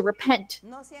wanted to repent.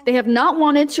 They have not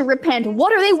wanted to repent.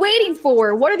 What are they waiting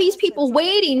for? What are these people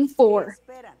waiting for?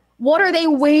 What are they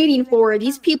waiting for?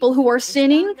 These people who are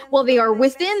sinning? Well, they are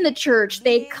within the church.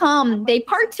 They come, they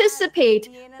participate.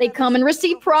 They come and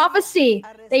receive prophecy.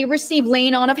 They receive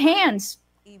laying on of hands.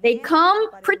 They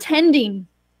come pretending,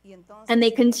 and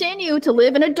they continue to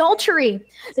live in adultery.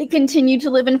 They continue to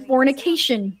live in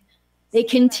fornication. They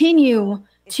continue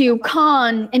to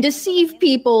con and deceive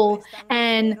people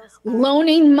and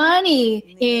loaning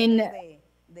money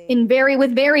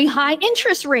with very high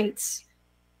interest rates.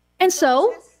 And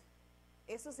so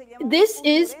this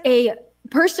is a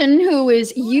person who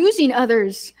is using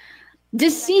others,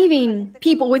 deceiving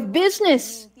people with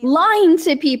business, lying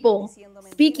to people,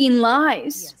 speaking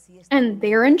lies, and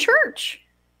they're in church.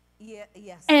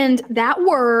 And that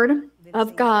word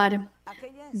of God,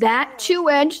 that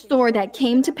two-edged sword that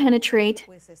came to penetrate,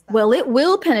 well, it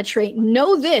will penetrate.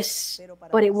 Know this,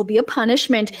 but it will be a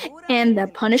punishment, and the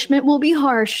punishment will be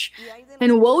harsh.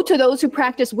 And woe to those who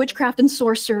practice witchcraft and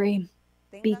sorcery.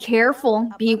 Be careful,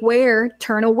 beware,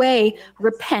 turn away,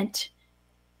 repent.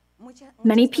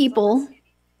 Many people,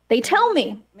 They tell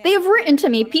me, they have written to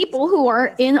me, people who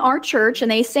are in our church,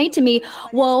 and they say to me,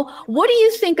 well, what do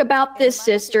you think about this,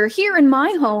 sister? Here in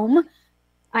my home,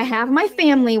 I have my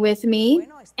family with me,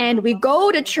 and we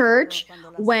go to church.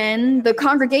 When the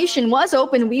congregation was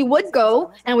open, we would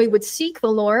go and we would seek the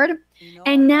Lord.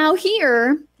 And now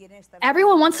here,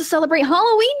 everyone wants to celebrate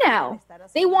Halloween now.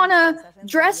 They want to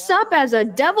dress up as a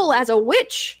devil, as a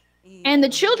witch. And the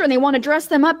children, they want to dress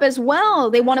them up as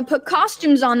well. They want to put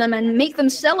costumes on them and make them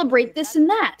celebrate this and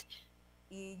that.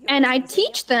 And I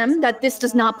teach them that this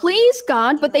does not please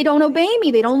God, but they don't obey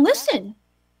me. They don't listen.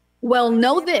 Well,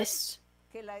 know this.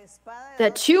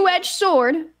 The two-edged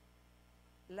sword,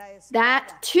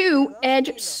 that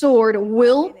two-edged sword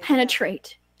will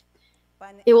penetrate.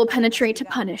 It will penetrate to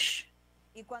punish.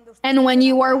 And when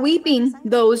you are weeping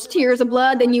those tears of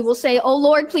blood, then you will say, oh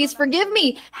Lord, please forgive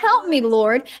me. Help me,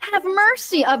 Lord. Have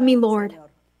mercy of me, Lord.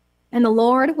 And the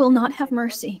Lord will not have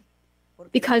mercy.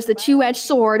 Because the two-edged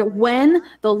sword, when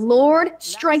the Lord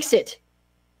strikes it,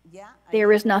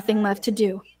 there is nothing left to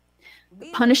do.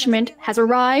 The punishment has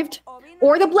arrived,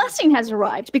 or the blessing has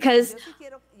arrived, because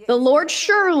the Lord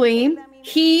surely,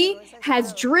 He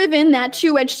has driven that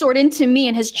two-edged sword into me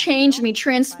and has changed me,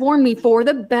 transformed me for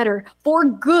the better, for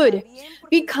good,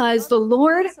 because the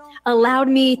Lord allowed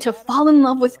me to fall in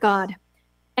love with God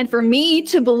and for me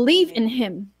to believe in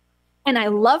Him. And I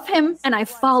love Him and I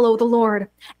follow the Lord.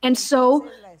 And so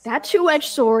that two-edged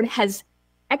sword has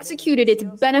executed its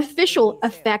beneficial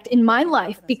effect in my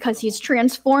life because He's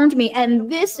transformed me.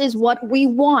 And this is what we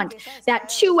want, that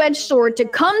two-edged sword to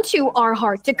come to our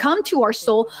heart, to come to our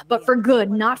soul, but for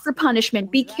good, not for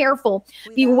punishment. Be careful.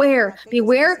 Beware.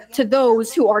 Beware to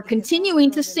those who are continuing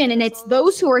to sin. And it's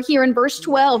those who are here in verse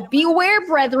 12. Beware,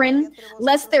 brethren,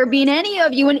 lest there be in any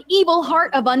of you an evil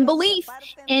heart of unbelief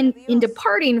in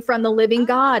departing from the living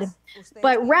God.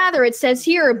 But rather, it says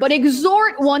here, but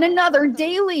exhort one another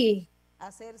daily.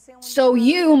 So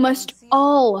you must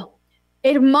all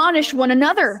admonish one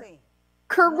another,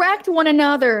 correct one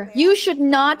another. You should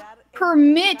not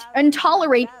permit and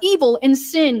tolerate evil and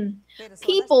sin.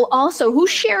 People also who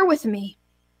share with me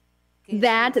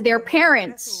that their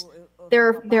parents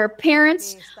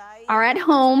are at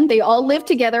home, they all live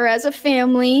together as a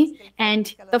family,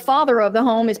 and the father of the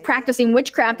home is practicing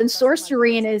witchcraft and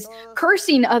sorcery and is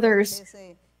cursing others.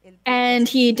 And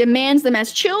he demands them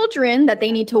as children that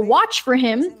they need to watch for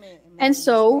him. And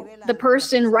so the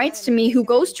person writes to me who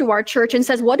goes to our church and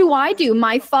says, what do I do?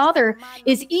 My father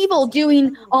is evil,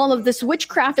 doing all of this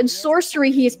witchcraft and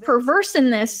sorcery. He is perverse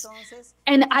in this.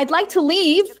 And I'd like to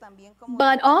leave,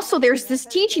 but also there's this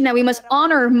teaching that we must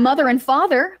honor mother and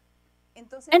father.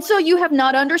 And so you have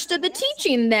not understood the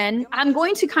teaching then. I'm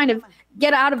going to kind of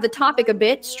get out of the topic a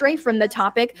bit, stray from the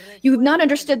topic. You have not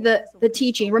understood the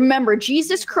teaching. Remember,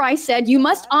 Jesus Christ said you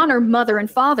must honor mother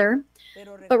and father.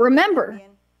 But remember,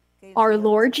 our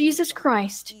Lord Jesus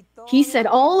Christ, He said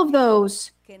all of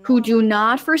those who do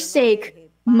not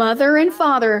forsake mother and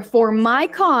father for my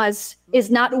cause is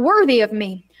not worthy of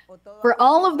me. For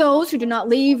all of those who do not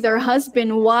leave their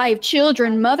husband, wife,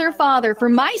 children, mother, father, for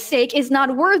my sake is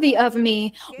not worthy of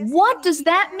me. What does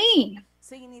that mean?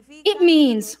 It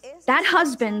means that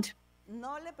husband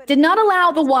did not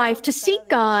allow the wife to seek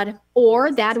God,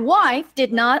 or that wife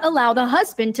did not allow the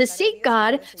husband to seek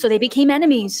God, so they became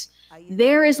enemies.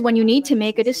 There is when you need to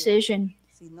make a decision.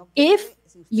 If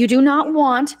you do not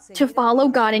want to follow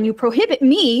God and you prohibit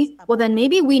me, well, then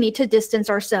maybe we need to distance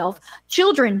ourselves.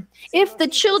 Children, if the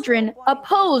children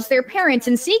oppose their parents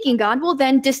in seeking God, well,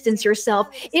 then distance yourself.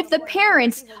 If the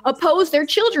parents oppose their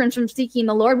children from seeking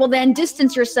the Lord, well, then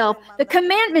distance yourself. The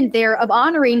commandment there of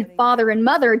honoring father and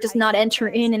mother does not enter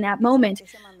in that moment.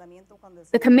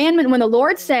 The commandment when the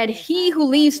Lord said, he who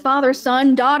leaves father,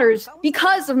 son, daughters,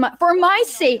 for my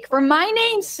sake, for my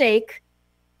name's sake,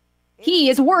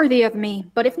 he is worthy of me,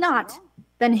 but if not,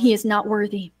 then he is not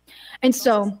worthy. And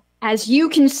so, as you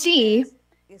can see,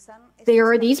 there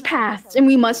are these paths, and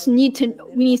we need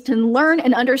to learn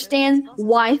and understand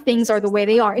why things are the way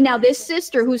they are. Now, this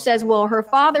sister who says, well, her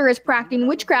father is practicing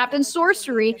witchcraft and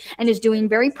sorcery and is doing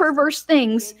very perverse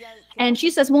things, and she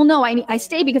says, well, no, I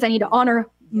stay because I need to honor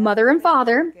mother and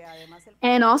father,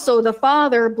 and also the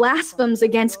father blasphemes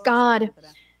against God.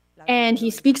 And he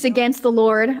speaks against the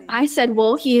Lord. I said,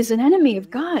 well, he is an enemy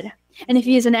of God. And if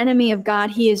he is an enemy of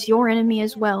God, he is your enemy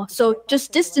as well. So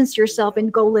just distance yourself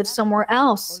and go live somewhere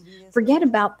else. Forget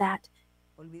about that.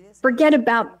 Forget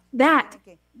about that.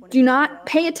 Do not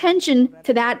pay attention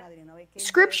to that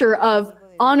scripture of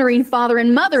honoring father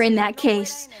and mother in that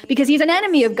case, because he's an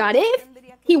enemy of God. If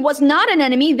he was not an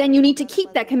enemy, then you need to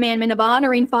keep that commandment of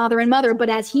honoring father and mother. But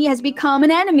as he has become an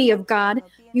enemy of God,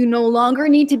 You no longer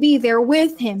need to be there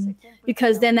with him,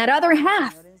 because then that other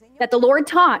half that the Lord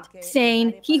taught,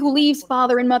 saying, he who leaves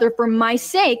father and mother for my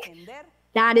sake,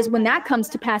 that is when that comes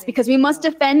to pass, because we must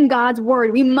defend God's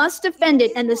word. We must defend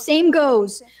it. And the same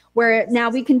goes where now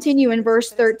we continue in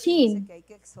verse 13.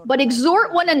 But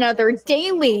exhort one another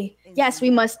daily. Yes, we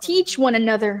must teach one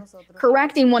another,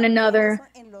 correcting one another,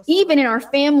 even in our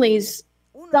families.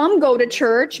 Some go to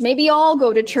church, maybe all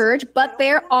go to church, but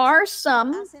there are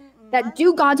some that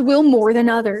do God's will more than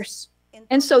others.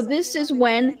 And so this is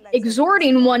when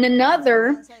exhorting one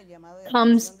another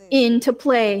comes into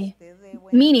play.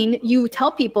 Meaning, you tell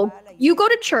people, you go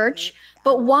to church,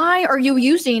 but why are you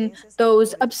using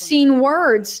those obscene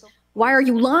words? Why are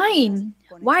you lying?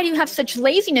 Why do you have such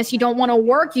laziness? You don't want to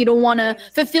work. You don't want to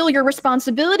fulfill your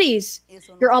responsibilities,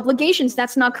 your obligations.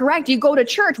 That's not correct. You go to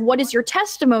church. What is your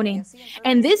testimony?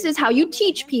 And this is how you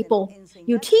teach people.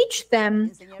 You teach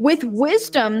them with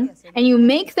wisdom, and you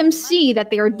make them see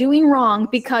that they are doing wrong,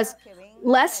 because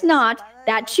lest not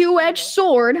that two-edged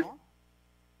sword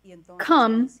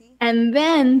come, and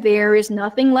then there is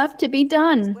nothing left to be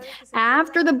done.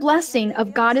 After the blessing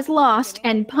of God is lost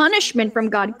and punishment from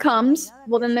God comes,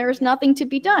 well, then there is nothing to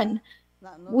be done.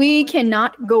 We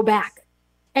cannot go back.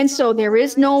 And so there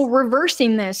is no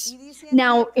reversing this.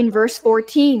 Now in verse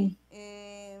 14,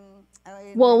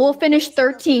 well, we'll finish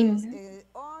 13.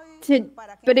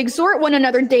 But exhort one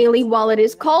another daily while it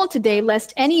is called today,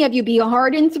 lest any of you be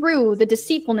hardened through the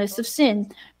deceitfulness of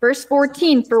sin. Verse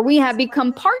 14, for we have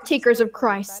become partakers of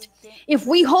Christ, if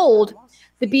we hold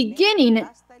the beginning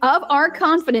of our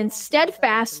confidence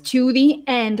steadfast to the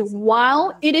end,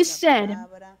 while it is said,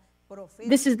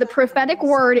 this is the prophetic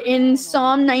word in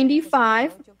Psalm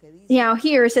 95. Now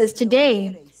here it says,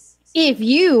 today, if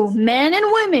you, men and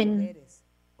women,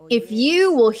 if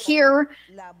you will hear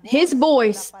his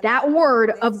voice, that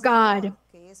word of God,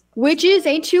 which is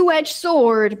a two-edged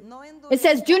sword, it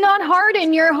says, do not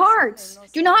harden your hearts.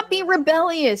 Do not be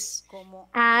rebellious,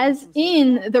 as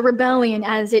in the rebellion,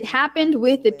 as it happened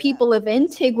with the people of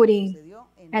antiquity,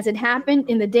 as it happened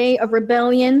in the day of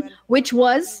rebellion, which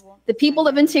was the people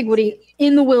of antiquity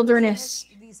in the wilderness,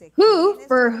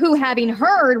 who having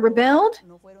heard rebelled.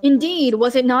 Indeed,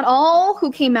 was it not all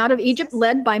who came out of Egypt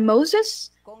led by Moses?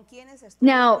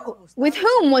 Now, with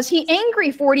whom was he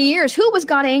angry 40 years? Who was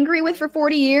God angry with for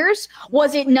 40 years?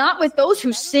 Was it not with those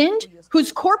who sinned,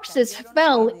 whose corpses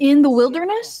fell in the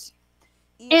wilderness?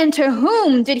 And to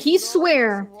whom did he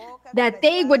swear that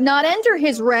they would not enter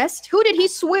his rest? Who did he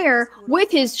swear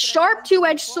with his sharp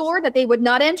two-edged sword that they would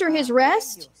not enter his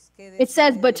rest? It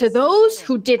says, but to those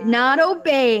who did not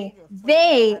obey,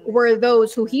 they were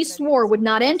those who he swore would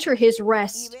not enter his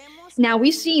rest. Now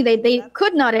we see that they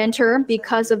could not enter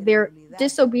because of their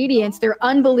disobedience, their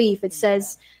unbelief. It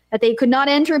says that they could not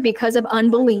enter because of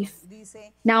unbelief.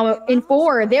 Now in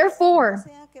 4, therefore,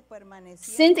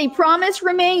 since a promise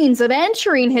remains of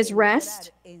entering his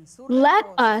rest, let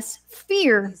us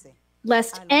fear,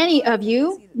 lest any of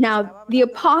you, now the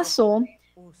apostle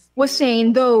was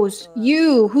saying, those,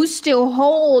 you who still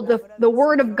hold the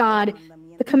word of God,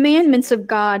 the commandments of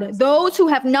God, those who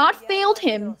have not failed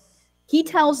him, he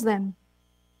tells them,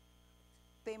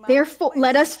 therefore,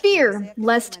 let us fear,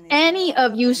 lest any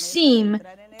of you seem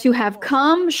to have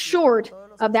come short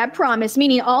of that promise,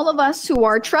 meaning all of us who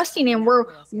are trusting Him, we're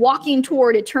walking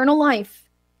toward eternal life,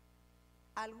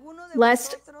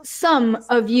 lest some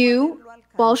of you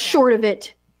fall short of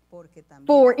it.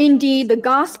 For indeed the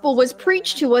gospel was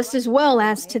preached to us as well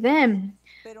as to them.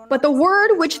 But the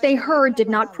word which they heard did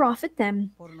not profit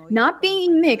them, not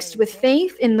being mixed with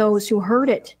faith in those who heard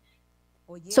it.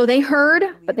 So they heard,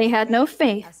 but they had no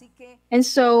faith. And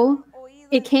so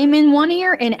it came in one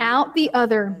ear and out the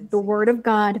other, the word of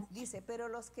God.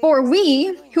 For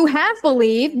we who have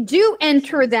believed do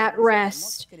enter that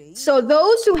rest. So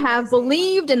those who have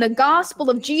believed in the gospel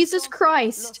of Jesus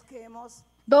Christ,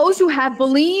 those who have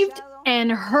believed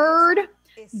and heard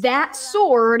that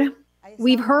sword,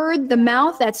 we've heard the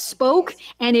mouth that spoke,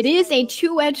 and it is a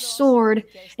two-edged sword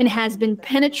and has been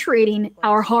penetrating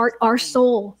our heart, our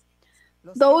soul.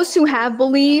 Those who have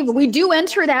believed, we do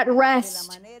enter that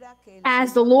rest.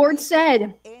 As the Lord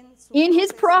said in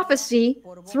his prophecy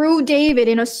through David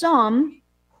in a psalm,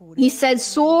 he said,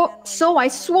 so I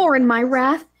swore in my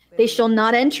wrath, they shall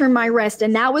not enter my rest.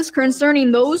 And that was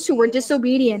concerning those who were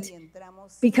disobedient.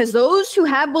 Because those who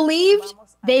have believed,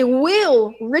 they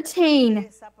will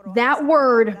retain that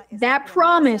word, that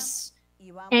promise,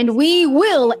 and we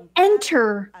will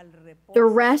enter the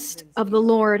rest of the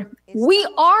Lord. We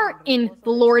are in the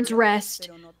Lord's rest,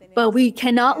 but we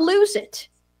cannot lose it,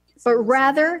 but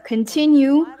rather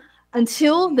continue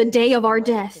until the day of our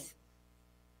death.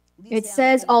 It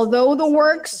says, although the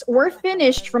works were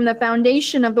finished from the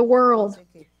foundation of the world.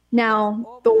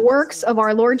 Now, the works of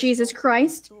our Lord Jesus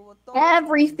Christ,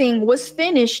 everything was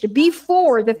finished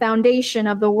before the foundation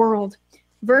of the world.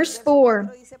 Verse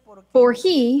 4, for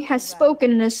he has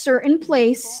spoken in a certain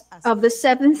place of the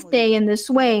seventh day in this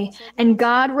way, and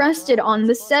God rested on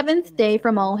the seventh day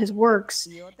from all his works.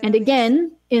 And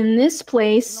again, in this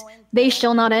place, they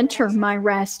shall not enter my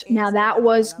rest. Now that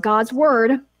was God's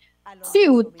word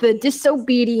to the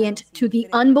disobedient, to the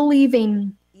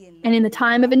unbelieving. And in the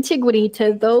time of antiquity,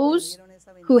 to those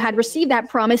who had received that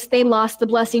promise, they lost the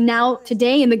blessing. Now,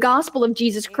 today, in the gospel of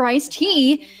Jesus Christ,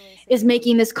 he is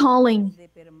making this calling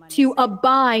to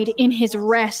abide in his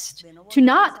rest, to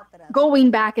not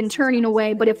going back and turning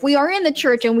away. But if we are in the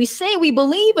church and we say we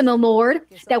believe in the Lord,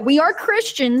 that we are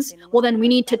Christians, well, then we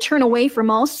need to turn away from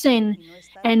all sin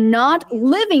and not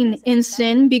living in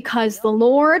sin, because the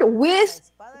Lord,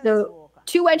 with the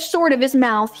two-edged sword of his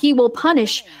mouth, he will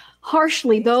punish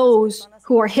harshly those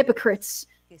who are hypocrites,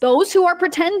 those who are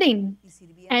pretending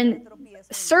and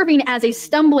serving as a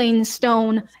stumbling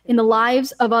stone in the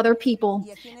lives of other people,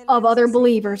 of other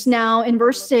believers. Now in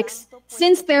verse 6,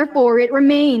 since therefore it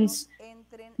remains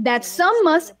that some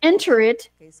must enter it,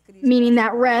 meaning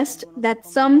that rest, that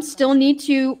some still need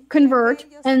to convert,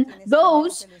 and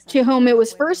those to whom it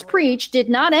was first preached did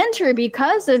not enter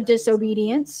because of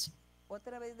disobedience.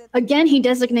 Again, he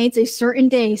designates a certain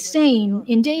day, saying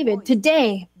in David,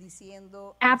 today,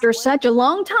 after such a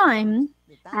long time,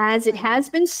 as it has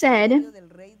been said,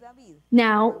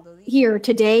 now here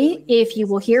today, if you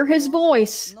will hear his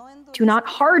voice, do not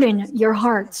harden your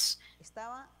hearts.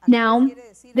 Now,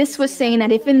 this was saying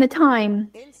that if in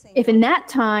that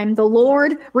time the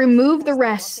Lord removed the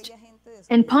rest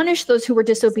and punished those who were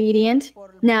disobedient,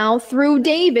 now through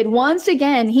David, once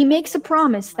again, he makes a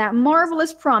promise, that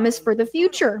marvelous promise for the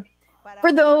future,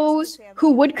 for those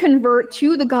who would convert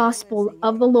to the gospel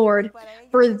of the Lord.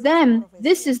 For them,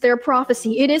 this is their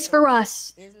prophecy. It is for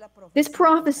us. This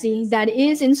prophecy that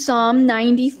is in Psalm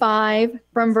 95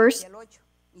 from verse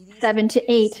 7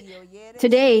 to 8.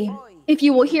 Today, if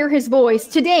you will hear his voice,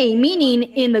 today, meaning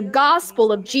in the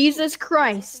gospel of Jesus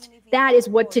Christ, that is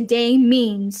what today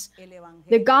means.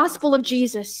 The gospel of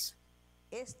Jesus.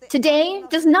 Today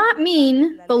does not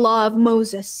mean the law of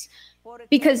Moses,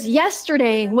 because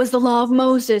yesterday was the law of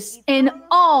Moses, and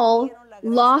all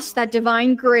lost that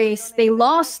divine grace. They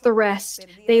lost the rest.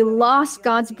 They lost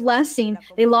God's blessing.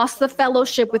 They lost the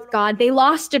fellowship with God. They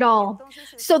lost it all.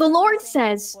 So the Lord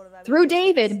says through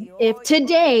David, if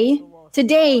today,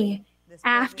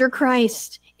 after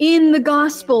Christ, in the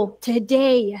gospel,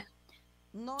 today,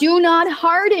 do not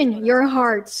harden your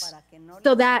hearts,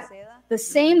 so that the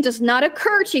same does not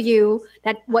occur to you,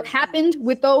 that what happened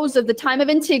with those of the time of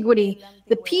antiquity,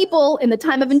 the people in the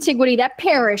time of antiquity that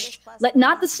perished, let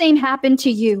not the same happen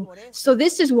to you. So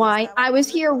this is why I was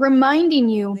here reminding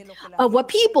you of what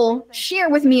people share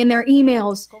with me in their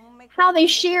emails, how they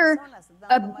share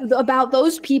about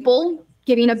those people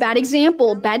giving a bad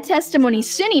example, bad testimony,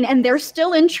 sinning, and they're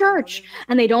still in church,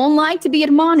 and they don't like to be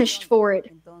admonished for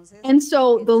it. And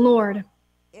so the Lord,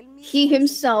 he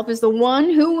himself is the one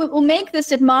who will make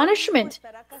this admonishment.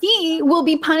 He will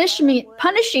be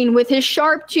punishing with his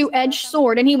sharp two-edged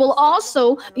sword, and he will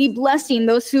also be blessing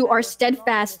those who are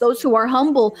steadfast, those who are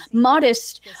humble,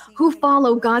 modest, who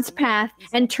follow God's path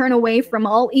and turn away from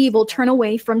all evil, turn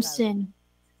away from sin.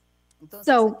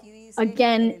 So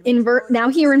again, now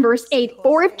here in verse 8,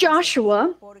 for if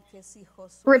Joshua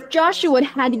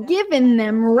had given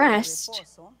them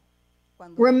rest,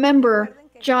 remember,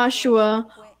 Joshua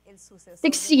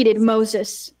succeeded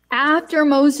Moses. After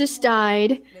Moses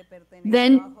died,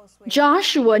 then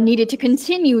Joshua needed to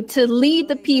continue to lead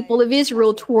the people of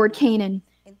Israel toward Canaan.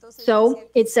 So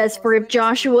it says, for if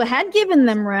Joshua had given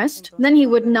them rest, then he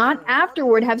would not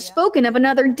afterward have spoken of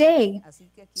another day.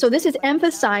 So this is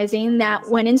emphasizing that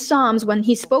when in Psalms, when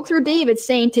he spoke through David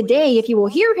saying, today, if you will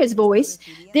hear his voice,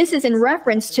 this is in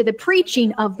reference to the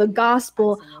preaching of the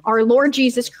gospel, our Lord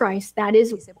Jesus Christ. That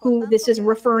is who this is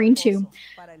referring to.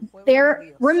 There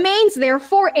remains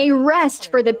therefore a rest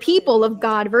for the people of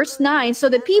God. Verse 9, so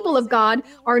the people of God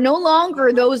are no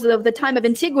longer those of the time of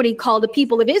antiquity called the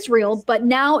people of Israel, but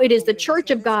now it is the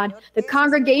church of God, the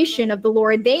congregation of the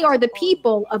Lord. They are the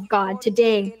people of God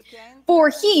today. For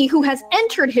he who has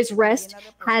entered his rest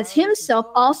has himself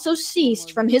also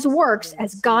ceased from his works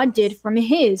as God did from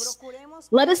his.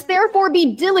 Let us therefore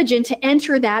be diligent to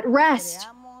enter that rest.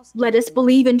 Let us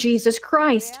believe in Jesus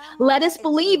Christ. Let us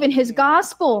believe in his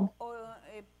gospel.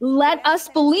 Let us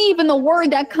believe in the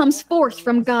word that comes forth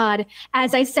from God.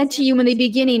 As I said to you in the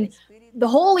beginning, the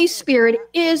Holy Spirit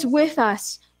is with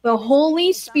us. The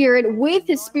Holy Spirit with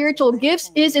his spiritual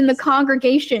gifts is in the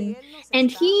congregation,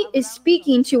 and he is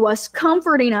speaking to us,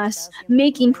 comforting us,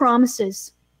 making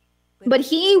promises. But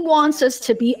he wants us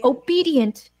to be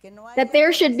obedient, that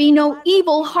there should be no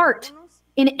evil heart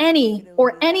in any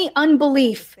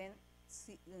unbelief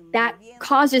that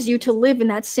causes you to live in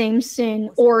that same sin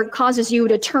or causes you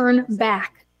to turn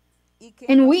back.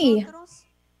 And we,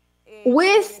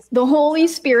 with the Holy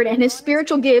Spirit and his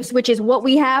spiritual gifts, which is what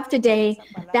we have today,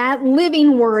 that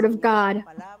living word of God,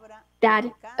 that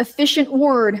efficient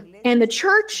word, and the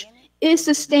church is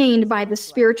sustained by the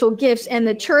spiritual gifts, and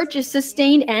the church is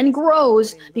sustained and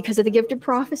grows because of the gift of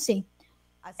prophecy.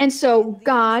 And so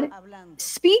God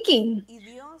speaking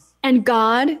and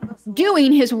God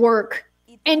doing his work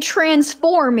and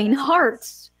transforming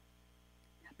hearts.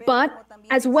 But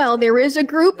as well, there is a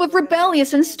group of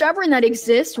rebellious and stubborn that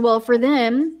exists. Well, for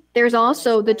them, there's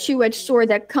also the two-edged sword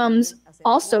that comes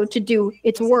also to do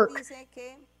its work.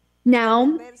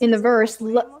 Now, in the verse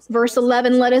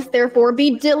 11, let us therefore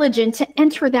be diligent to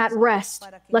enter that rest,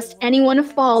 lest anyone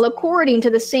fall according to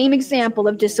the same example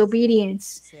of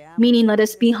disobedience. Meaning, let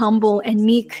us be humble and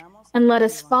meek, and let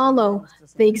us follow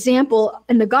the example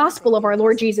and the gospel of our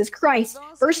Lord Jesus Christ.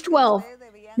 Verse 12.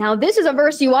 Now, this is a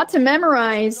verse you ought to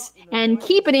memorize and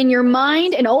keep it in your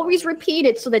mind and always repeat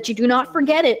it so that you do not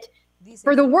forget it.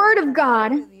 For the word of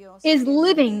God is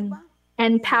living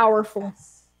and powerful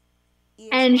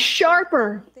and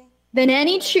sharper than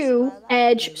any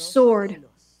two-edged sword,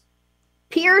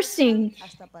 piercing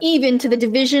even to the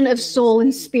division of soul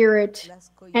and spirit,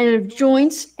 and of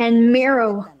joints and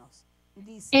marrow,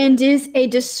 and is a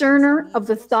discerner of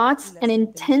the thoughts and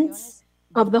intents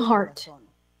of the heart.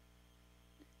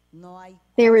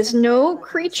 There is no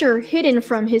creature hidden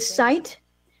from his sight,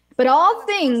 but all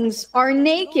things are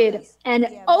naked and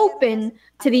open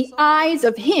to the eyes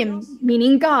of him,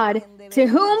 meaning God, to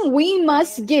whom we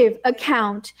must give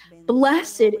account.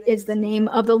 Blessed is the name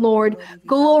of the Lord.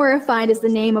 Glorified is the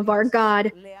name of our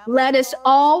God. Let us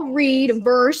all read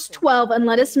verse 12 and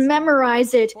let us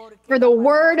memorize it. For the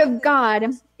word of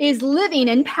God is living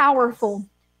and powerful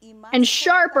and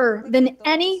sharper than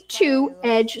any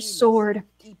two-edged sword,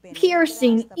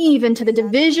 piercing even to the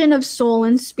division of soul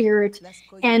and spirit,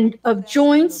 and of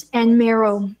joints and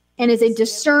marrow, and is a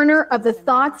discerner of the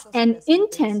thoughts and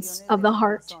intents of the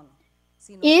heart.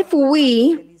 If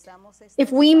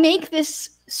we make this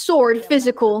sword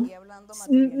physical,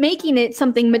 making it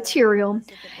something material,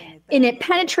 and it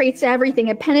penetrates everything,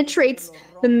 it penetrates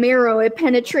the marrow, it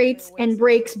penetrates and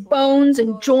breaks bones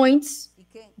and joints,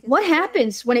 what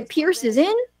happens when it pierces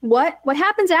in? What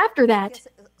happens after that?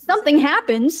 Something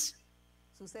happens.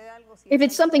 If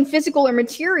it's something physical or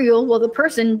material, well, the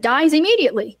person dies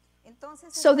immediately.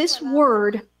 So this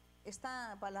word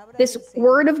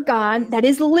of God that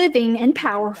is living and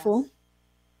powerful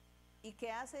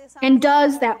and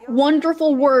does that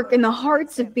wonderful work in the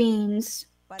hearts of beings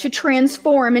to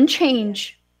transform and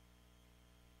change,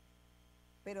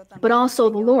 but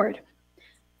also the Lord,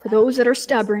 for those that are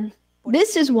stubborn.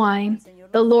 This is why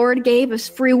the Lord gave us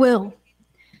free will,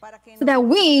 so that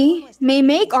we may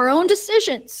make our own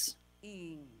decisions.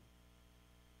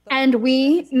 And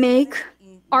we make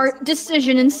our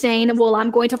decision in saying, well,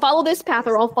 I'm going to follow this path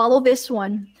or I'll follow this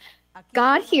one.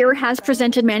 God here has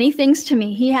presented many things to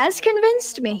me. He has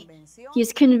convinced me.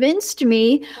 He's convinced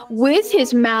me with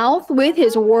his mouth, with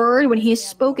his word, when he has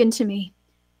spoken to me.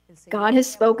 God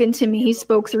has spoken to me. He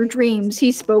spoke through dreams.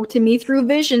 He spoke to me through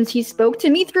visions. He spoke to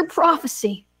me through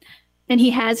prophecy. And he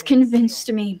has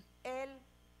convinced me.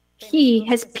 He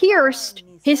has pierced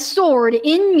his sword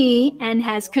in me and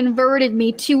has converted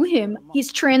me to him.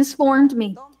 He's transformed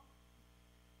me.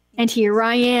 And here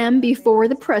I am before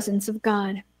the presence of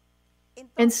God.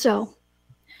 And so,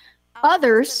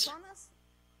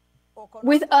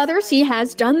 with others, he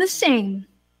has done the same.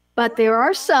 But there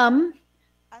are some,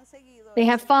 they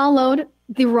have followed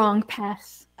the wrong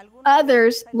path.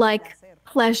 Others like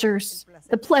pleasures,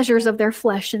 the pleasures of their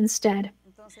flesh instead.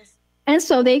 And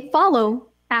so they follow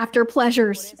after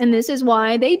pleasures. And this is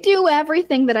why they do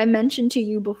everything that I mentioned to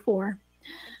you before.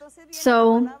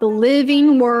 So the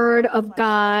living word of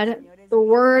God, the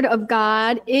word of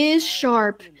God is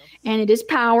sharp and it is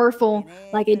powerful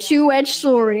like a two-edged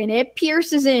sword, and it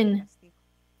pierces in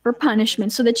for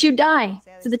punishment so that you die,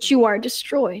 so that you are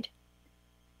destroyed.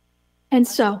 And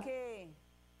so,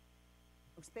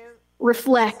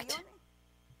 reflect,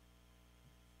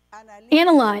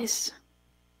 analyze,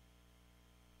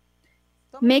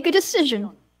 make a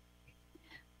decision.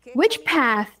 Which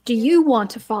path do you want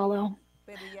to follow?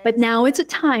 But now it's a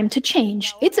time to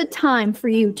change. It's a time for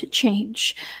you to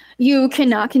change. You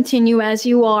cannot continue as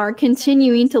you are,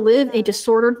 continuing to live a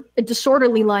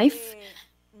disorderly life,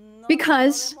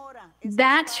 because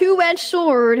that two-edged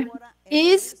sword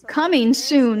is coming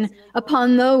soon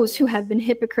upon those who have been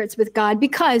hypocrites with God,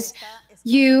 because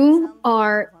you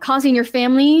are causing your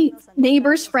family,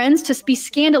 neighbors, friends to be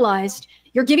scandalized.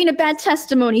 You're giving a bad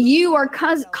testimony. You are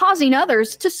causing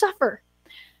others to suffer.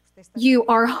 You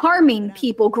are harming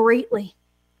people greatly.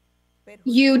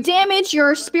 You damage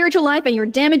your spiritual life and you're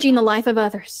damaging the life of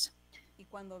others.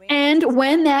 And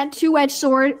when that two-edged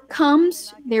sword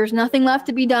comes, there's nothing left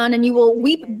to be done, and you will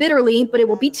weep bitterly, but it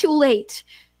will be too late.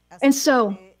 And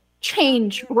so,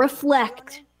 change,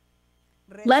 reflect.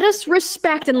 Let us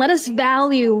respect and let us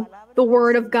value the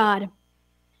Word of God.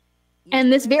 And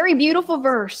this very beautiful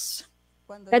verse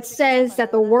that says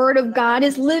that the Word of God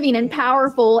is living and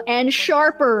powerful and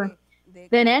sharper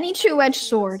than any two-edged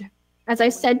sword. As I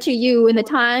said to you, in the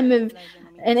time of,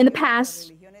 and in the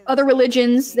past, other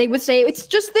religions, they would say, it's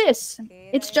just this.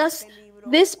 It's just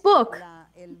this book.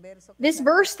 This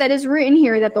verse that is written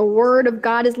here, that the Word of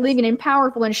God is living and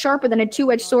powerful and sharper than a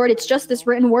two-edged sword. It's just this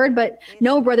written word. But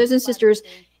no, brothers and sisters,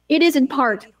 it is in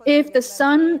part. If the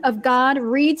Son of God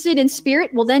reads it in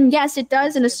spirit, well then, yes, it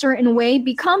does in a certain way,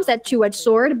 becomes that two-edged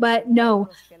sword. But no,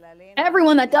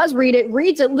 everyone that does read it,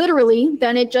 reads it literally,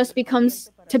 then it just becomes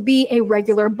to be a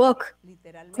regular book.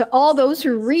 To all those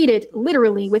who read it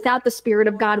literally without the Spirit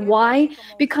of God. Why?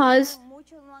 Because,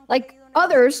 like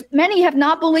others, many have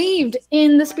not believed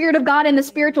in the Spirit of God and the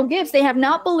spiritual gifts. They have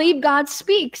not believed God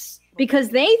speaks because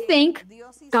they think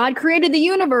God created the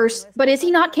universe. But is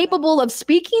he not capable of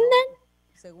speaking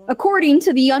then? According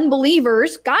to the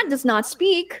unbelievers, God does not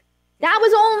speak. That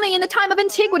was only in the time of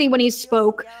antiquity when he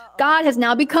spoke. God has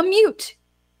now become mute.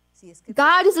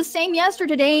 God is the same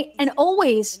yesterday and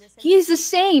always. He is the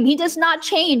same. He does not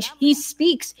change. He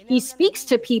speaks. He speaks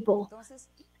to people.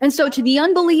 And so to the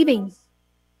unbelieving,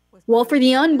 well, for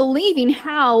the unbelieving,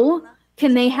 how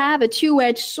can they have a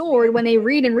two-edged sword when they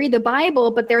read the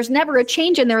Bible, but there's never a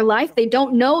change in their life? They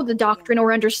don't know the doctrine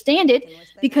or understand it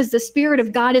because the Spirit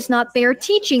of God is not there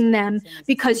teaching them,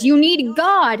 because you need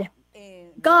God,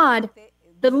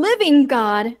 the living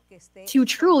God, to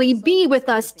truly be with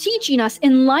us, teaching us,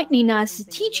 enlightening us,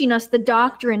 teaching us the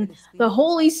doctrine, the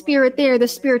Holy Spirit there, the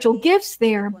spiritual gifts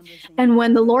there. And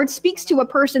when the Lord speaks to a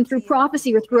person through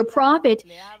prophecy or through a prophet,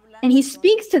 and he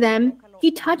speaks to them,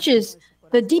 he touches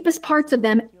the deepest parts of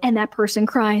them, and that person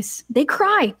cries. They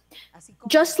cry.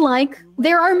 Just like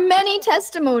there are many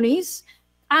testimonies.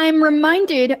 I'm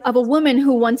reminded of a woman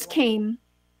who once came,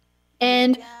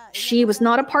 and she was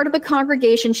not a part of the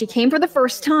congregation. She came for the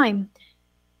first time.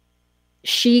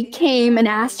 She came and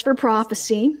asked for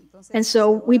prophecy, and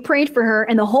so we prayed for her,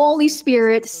 and the Holy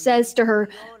Spirit says to her,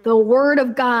 the Word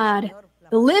of God,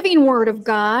 the living Word of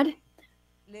God,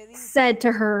 said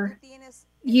to her,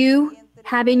 you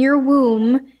have in your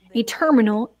womb a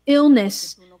terminal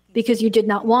illness because you did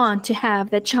not want to have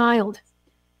that child.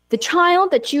 The child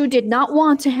that you did not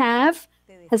want to have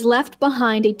has left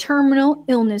behind a terminal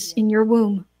illness in your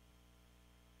womb,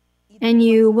 and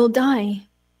you will die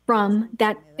from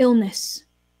that illness.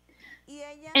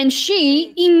 And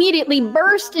she immediately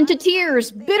burst into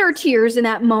tears, bitter tears in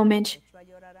that moment.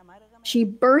 She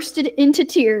bursted into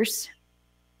tears.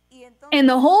 And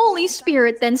the Holy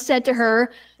Spirit then said to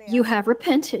her, you have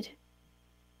repented.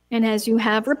 And as you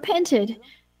have repented,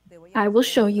 I will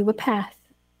show you a path.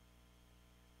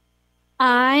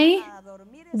 I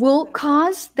will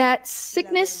cause that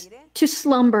sickness to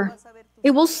slumber.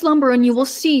 It will slumber, and you will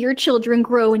see your children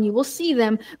grow, and you will see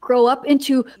them grow up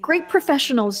into great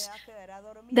professionals.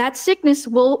 That sickness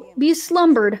will be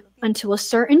slumbered until a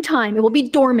certain time. It will be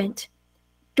dormant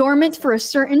for a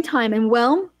certain time. And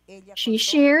well, she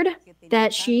shared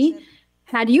that she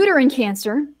had uterine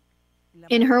cancer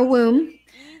in her womb,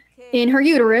 in her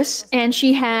uterus, and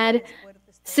she had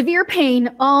severe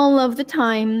pain all of the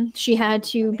time. She had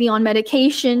to be on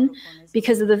medication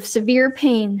because of the severe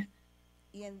pain.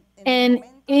 And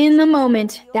in the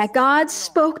moment that God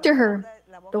spoke to her,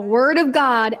 the Word of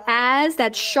God, as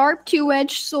that sharp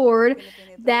two-edged sword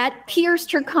that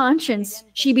pierced her conscience,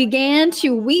 she began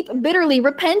to weep bitterly,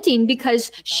 repenting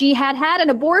because she had had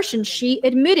an abortion. She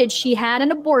admitted she had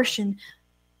an abortion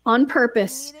on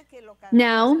purpose.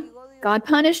 Now, God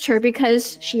punished her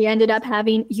because she ended up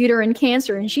having uterine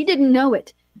cancer, and she didn't know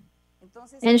it.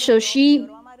 And so she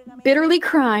bitterly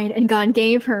cried, and God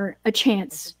gave her a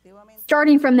chance.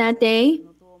 Starting from that day,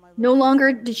 no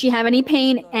longer did she have any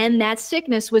pain, and that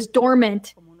sickness was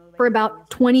dormant for about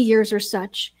 20 years or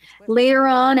such. Later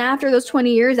on, after those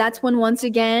 20 years, that's when once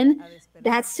again,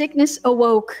 that sickness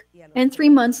awoke, And 3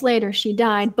 months later, she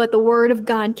died. But the word of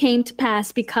God came to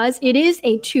pass because it is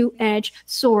a two-edged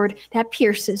sword that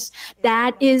pierces.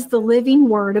 That is the living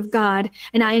word of God.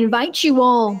 And I invite you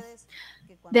all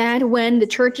that when the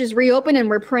churches reopen and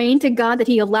we're praying to God that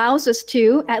he allows us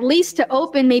to, at least to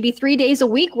open maybe 3 days a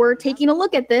week, we're taking a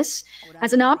look at this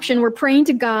as an option. We're praying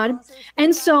to God.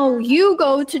 And so you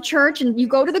go to church and you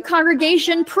go to the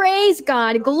congregation, praise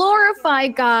God, glorify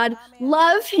God,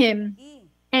 love him,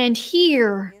 and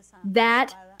hear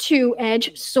that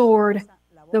two-edged sword,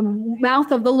 the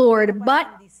mouth of the Lord. But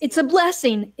it's a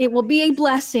blessing. It will be a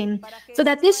blessing so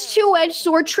that this two-edged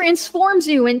sword transforms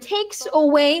you and takes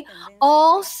away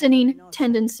all sinning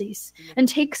tendencies and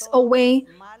takes away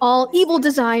all evil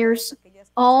desires,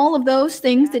 all of those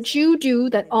things that you do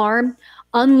that are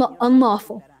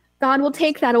unlawful. God will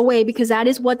take that away because that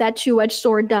is what that two-edged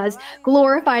sword does.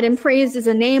 Glorified and praised is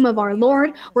the name of our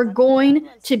Lord. We're going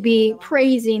to be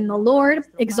praising the Lord,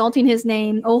 exalting his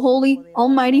name. O holy,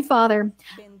 almighty Father,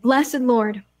 blessed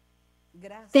Lord,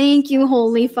 thank you,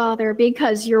 Holy Father,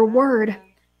 because your word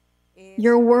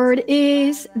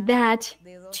is that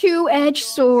two-edged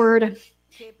sword.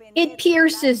 It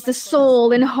pierces the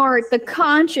soul and heart, the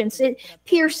conscience. It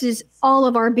pierces all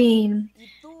of our being.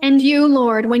 And you,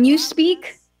 Lord, when you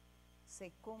speak,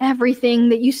 everything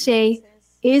that you say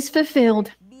is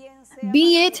fulfilled.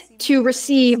 Be it to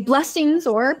receive blessings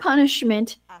or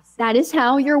punishment. That is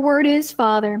how your word is,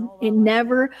 Father. It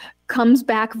never comes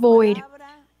back void.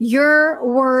 Your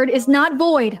word is not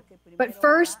void, but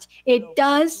first it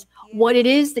does what it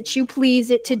is that you please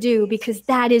it to do, because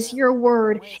that is your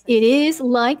word. It is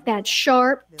like that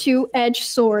sharp two-edged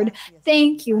sword.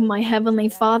 Thank you, my heavenly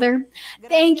Father.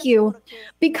 Thank you,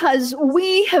 because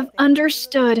we have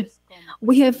understood,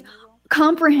 we have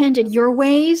comprehended your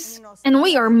ways, and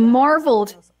we are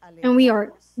marveled, and we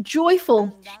are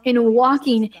joyful in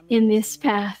walking in this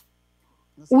path.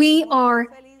 We are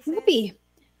happy.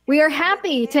 We are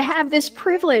happy to have this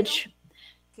privilege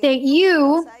that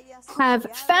you have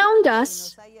found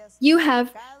us. You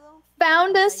have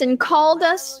found us and called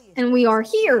us, and we are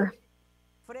here,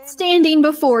 standing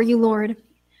before you, Lord,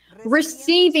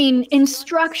 receiving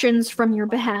instructions from your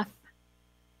behalf,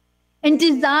 and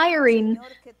desiring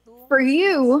for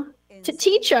you to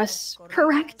teach us,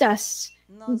 correct us,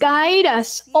 guide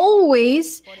us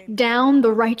always down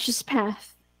the righteous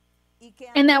path,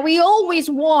 and that we always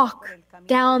walk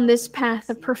down this path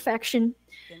of perfection,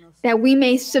 that we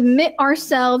may submit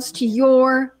ourselves to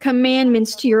your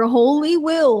commandments, to your holy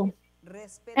will,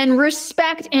 and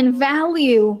respect and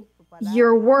value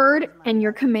your word and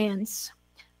your commands.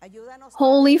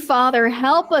 Holy Father,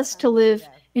 help us to live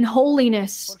in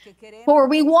holiness, for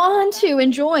we want to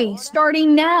enjoy,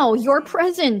 starting now, your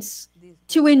presence,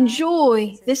 to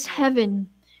enjoy this heaven,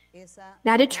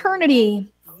 that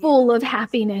eternity full of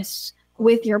happiness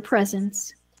with your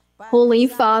presence. Holy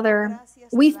Father,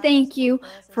 we thank you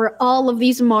for all of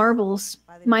these marvels.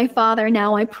 My Father,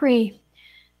 now I pray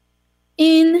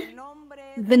in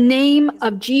the name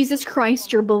of Jesus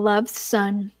Christ, your beloved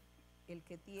Son,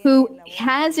 who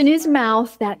has in his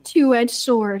mouth that two-edged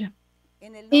sword.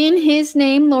 In his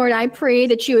name, Lord, I pray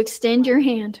that you extend your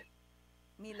hand,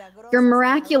 your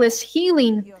miraculous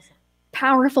healing,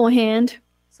 powerful hand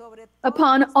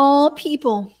upon all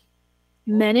people,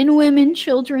 men and women,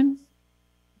 children,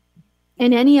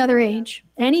 and any other age,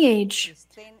 any age,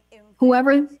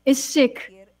 whoever is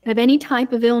sick of any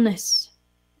type of illness,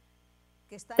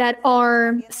 that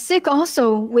are sick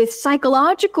also with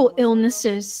psychological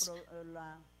illnesses,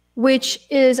 which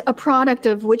is a product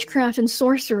of witchcraft and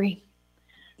sorcery.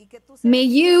 May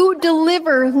you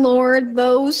deliver, Lord,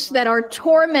 those that are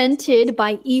tormented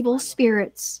by evil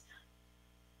spirits.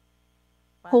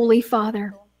 Holy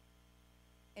Father,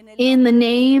 in the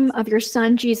name of your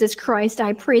Son, Jesus Christ,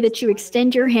 I pray that you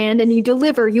extend your hand and you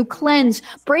deliver, you cleanse,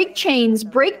 break chains,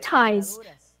 break ties,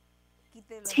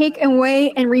 take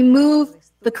away and remove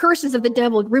the curses of the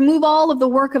devil, remove all of the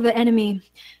work of the enemy,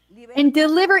 and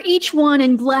deliver each one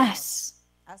and bless.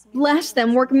 Bless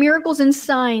them, work miracles and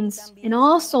signs, and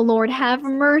also, Lord, have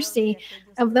mercy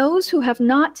of those who have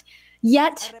not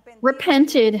yet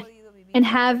repented and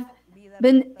have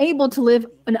been able to live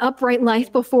an upright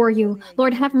life before you.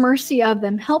 Lord, have mercy of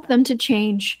them. Help them to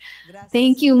change.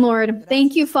 Thank you, Lord.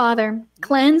 Thank you, Father.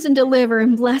 Cleanse and deliver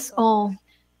and bless all.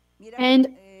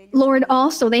 And Lord,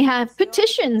 also, they have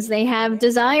petitions. They have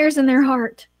desires in their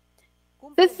heart.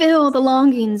 Fulfill the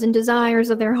longings and desires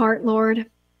of their heart, Lord,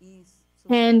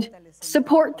 and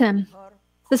support them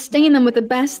Sustain them with the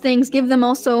best things. Give them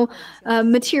also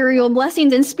material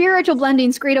blessings and spiritual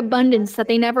blessings, great abundance, that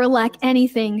they never lack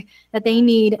anything that they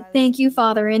need. Thank you,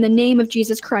 Father, in the name of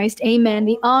Jesus Christ. Amen.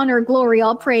 The honor, glory,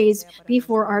 all praise be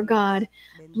for our God.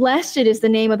 Blessed is the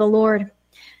name of the Lord.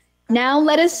 Now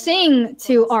let us sing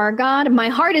to our God. My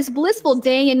heart is blissful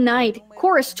day and night.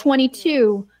 Chorus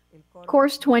 22.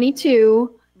 Chorus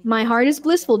 22. My heart is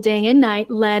blissful day and night.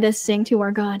 Let us sing to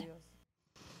our God.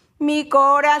 Mi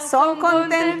corazón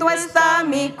contento está,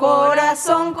 mi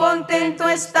corazón contento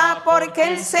está, porque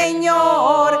el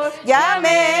Señor ya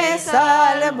me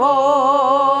salvó.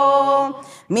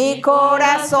 Mi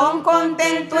corazón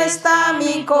contento está,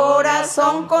 mi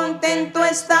corazón contento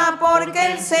está,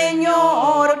 porque el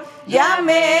Señor ya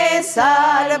me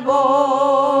salvó.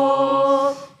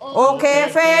 Oh, qué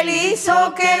feliz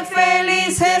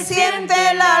se siente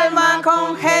el alma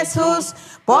con Jesús,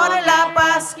 por la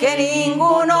paz que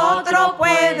ningún otro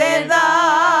puede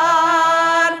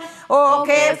dar. Oh,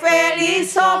 qué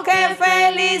feliz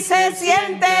se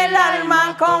siente el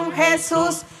alma con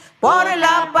Jesús, por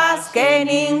la paz que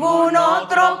ningún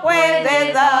otro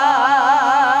puede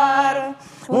dar.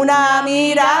 Una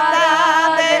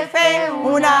mirada de fe,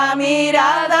 una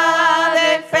mirada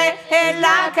de fe es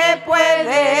la que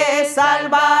puede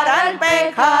salvar al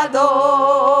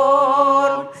pecador.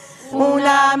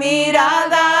 Una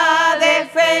mirada de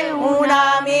fe,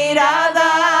 una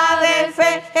mirada de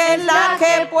fe es la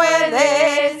que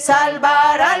puede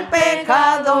salvar al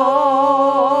pecador.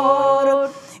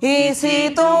 Y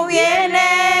si tú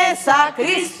vienes a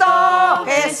Cristo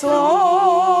Jesús,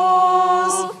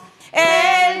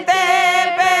 Él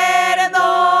te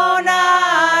perdonará,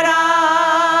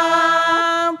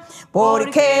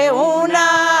 porque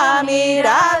una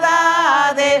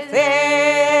mirada de fe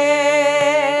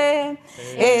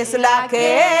es la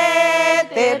que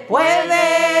te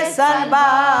puede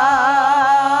salvar.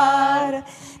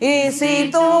 Y si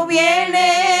tú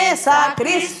vienes a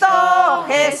Cristo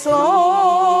Jesús,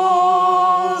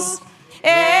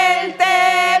 Él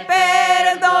te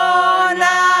perdonará,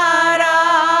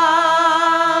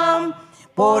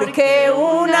 porque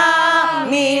una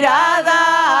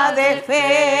mirada de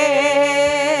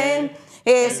fe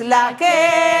es la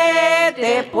que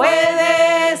te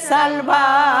puede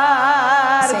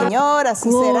salvar. Señor,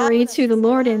 así será. Glory to the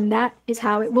Lord, and that is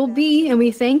how it will be. And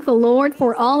we thank the Lord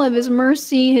for all of his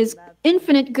mercy, his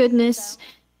infinite goodness.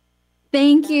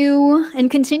 Thank you,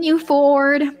 and continue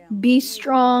forward. Be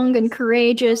strong and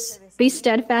courageous. Be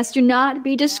steadfast. Do not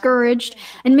be discouraged,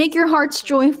 and make your hearts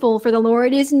joyful, for the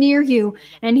Lord is near you,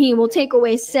 and he will take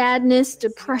away sadness,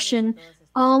 depression,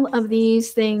 all of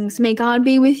these things. May God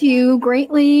be with you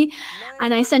greatly,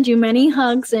 and I send you many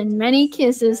hugs and many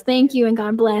kisses. Thank you, and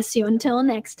God bless you. Until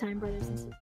next time, brothers and sisters.